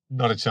manager.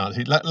 Not a chance.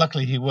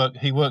 Luckily, he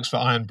works for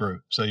Iron Brew,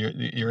 so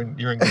you're in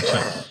good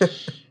shape.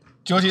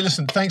 Georgie,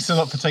 listen, thanks a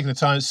lot for taking the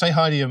time. Say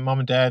hi to your mum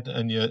and dad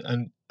and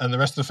the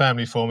rest of the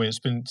family for me. It's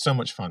been so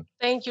much fun.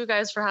 Thank you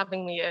guys for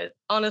having me.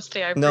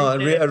 Honestly, I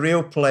appreciate it. A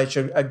real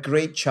pleasure. A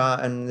great chat,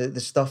 and the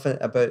stuff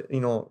about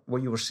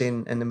what you were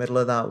saying in the middle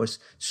of that was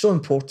so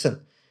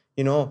important.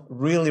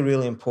 Really,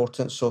 really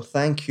important. So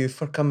thank you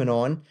for coming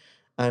on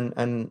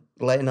and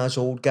letting us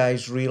old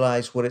guys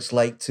realise what it's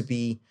like to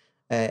be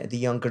the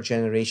younger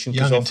generation.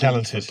 Young and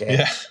talented.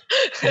 Yeah,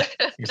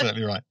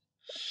 exactly right.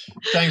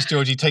 Thanks,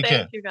 Georgie. Take care.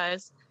 Thank you,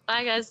 guys.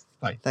 Bye, guys.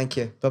 Bye. Thank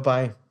you.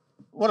 Bye-bye.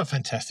 What a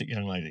fantastic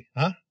young lady,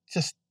 huh?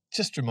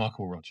 Just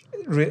remarkable, Roger.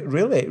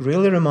 Really,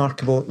 really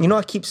remarkable.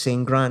 I keep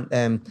saying, Grant,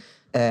 I'm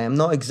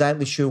not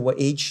exactly sure what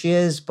age she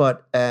is,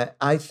 but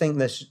I think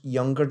this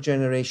younger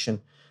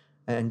generation,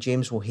 and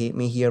James will hate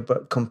me here,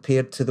 but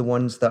compared to the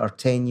ones that are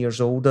 10 years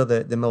older,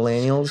 the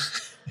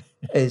millennials,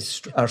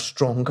 are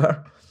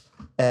stronger.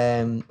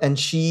 And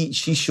she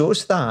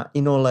shows that,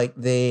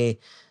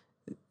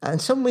 in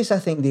some ways, I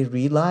think they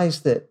realise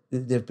that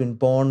they've been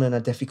born in a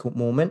difficult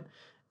moment.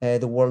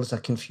 The world is a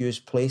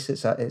confused place.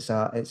 It's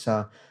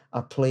a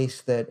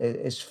place that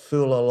is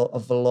full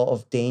of a lot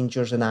of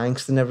dangers and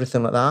angst and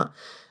everything like that.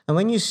 And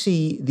when you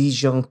see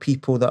these young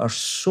people that are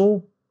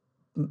so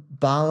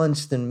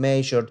balanced and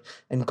measured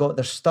and got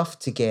their stuff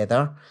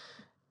together,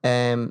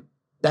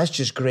 that's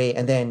just great.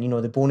 And then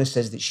the bonus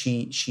is that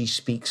she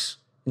speaks.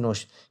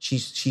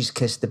 She's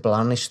kissed the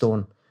Blarney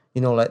Stone.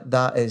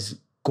 That is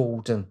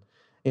golden.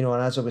 And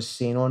as I was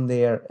saying on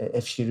there,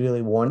 if she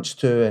really wants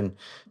to and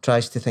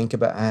tries to think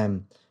about how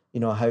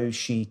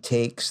she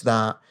takes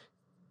that,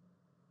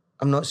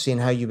 I'm not saying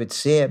how you would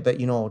say it, but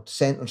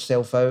sent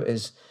herself out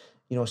as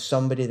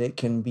somebody that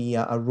can be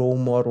a role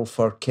model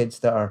for kids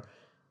that are,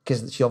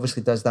 because she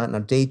obviously does that in her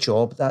day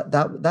job.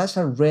 That's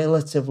a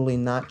relatively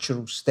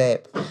natural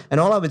step. And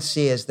all I would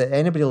say is that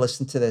anybody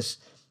listening to this,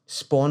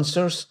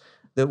 sponsors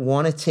that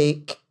want to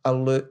take a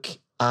look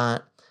at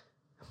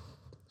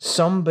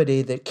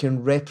somebody that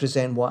can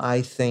represent what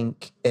I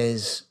think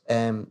is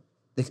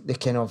the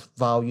kind of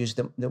values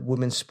that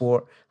women's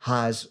sport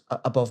has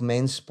above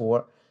men's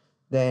sport,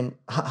 then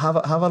have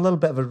a little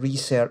bit of a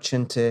research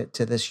into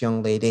this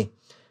young lady,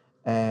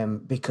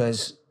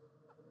 because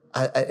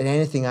in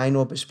anything I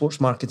know about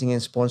sports marketing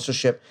and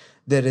sponsorship,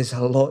 there is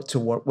a lot to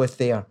work with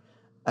there.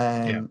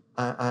 And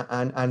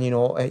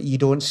you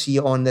don't see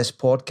it on this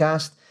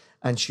podcast,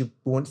 and she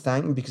won't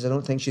thank me because I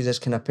don't think she's this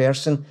kind of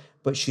person,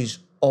 but she's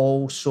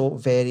also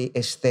very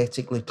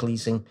aesthetically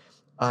pleasing,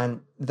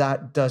 and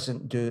that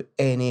doesn't do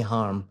any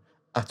harm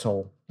at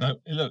all. No,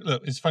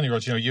 look, it's funny,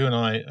 Roger. You and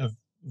I have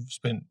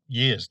spent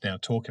years now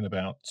talking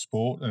about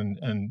sport,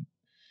 and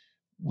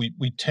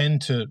we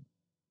tend to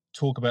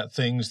talk about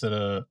things that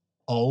are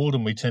old,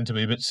 and we tend to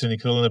be a bit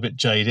cynical and a bit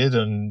jaded,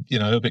 and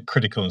a bit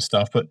critical and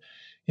stuff. But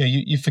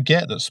you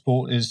forget that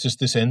sport is just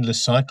this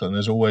endless cycle, and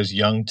there's always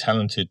young,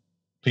 talented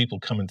people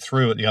coming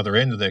through at the other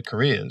end of their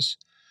careers.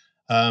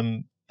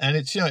 And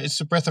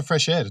it's a breath of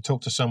fresh air to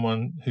talk to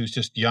someone who's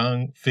just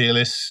young,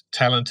 fearless,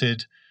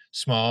 talented,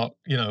 smart,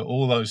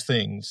 all those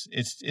things.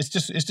 It's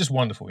just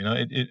wonderful.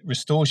 It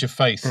restores your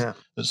faith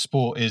that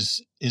sport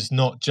is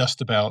not just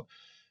about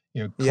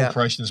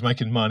corporations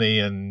making money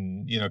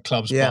and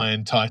clubs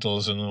buying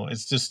titles and all.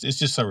 It's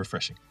just so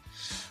refreshing.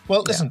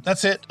 Well, listen,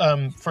 that's it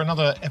for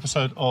another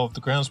episode of The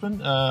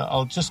Groundsman.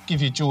 I'll just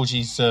give you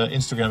Georgie's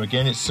Instagram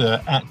again. It's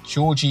at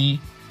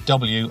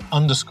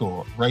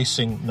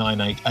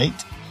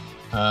GeorgieW_racing988.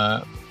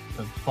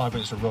 5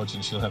 minutes of Roger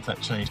and she'll have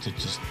that changed to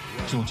just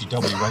Georgie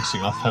W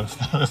Racing. I have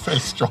a fairly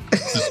strong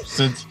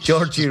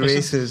Georgie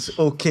Races,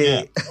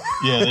 okay.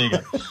 Yeah, there you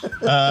go.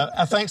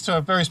 Thanks to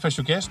our very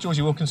special guest,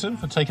 Georgie Wilkinson,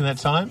 for taking that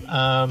time.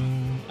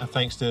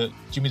 Thanks to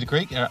Jimmy the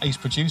Greek, our ace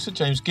producer,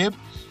 James Gibb.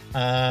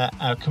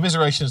 Our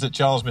commiserations that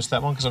Giles missed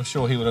that one, because I'm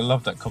sure he would have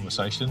loved that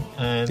conversation.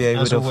 And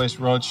as always,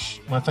 Rog,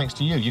 my thanks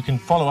to you. You can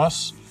follow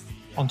us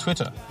on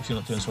Twitter if you're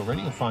not doing so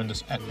already. You'll find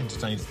us at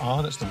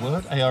EntertainedR, that's the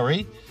word,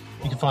 ARE.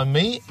 You can find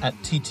me at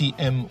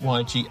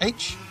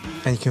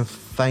TTMYGH. And you can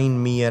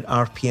find me at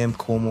RPM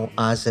Como,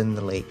 as in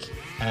the lake.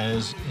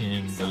 As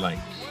in the lake.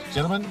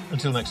 Gentlemen,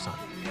 until next time.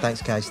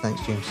 Thanks, guys.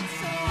 Thanks, James.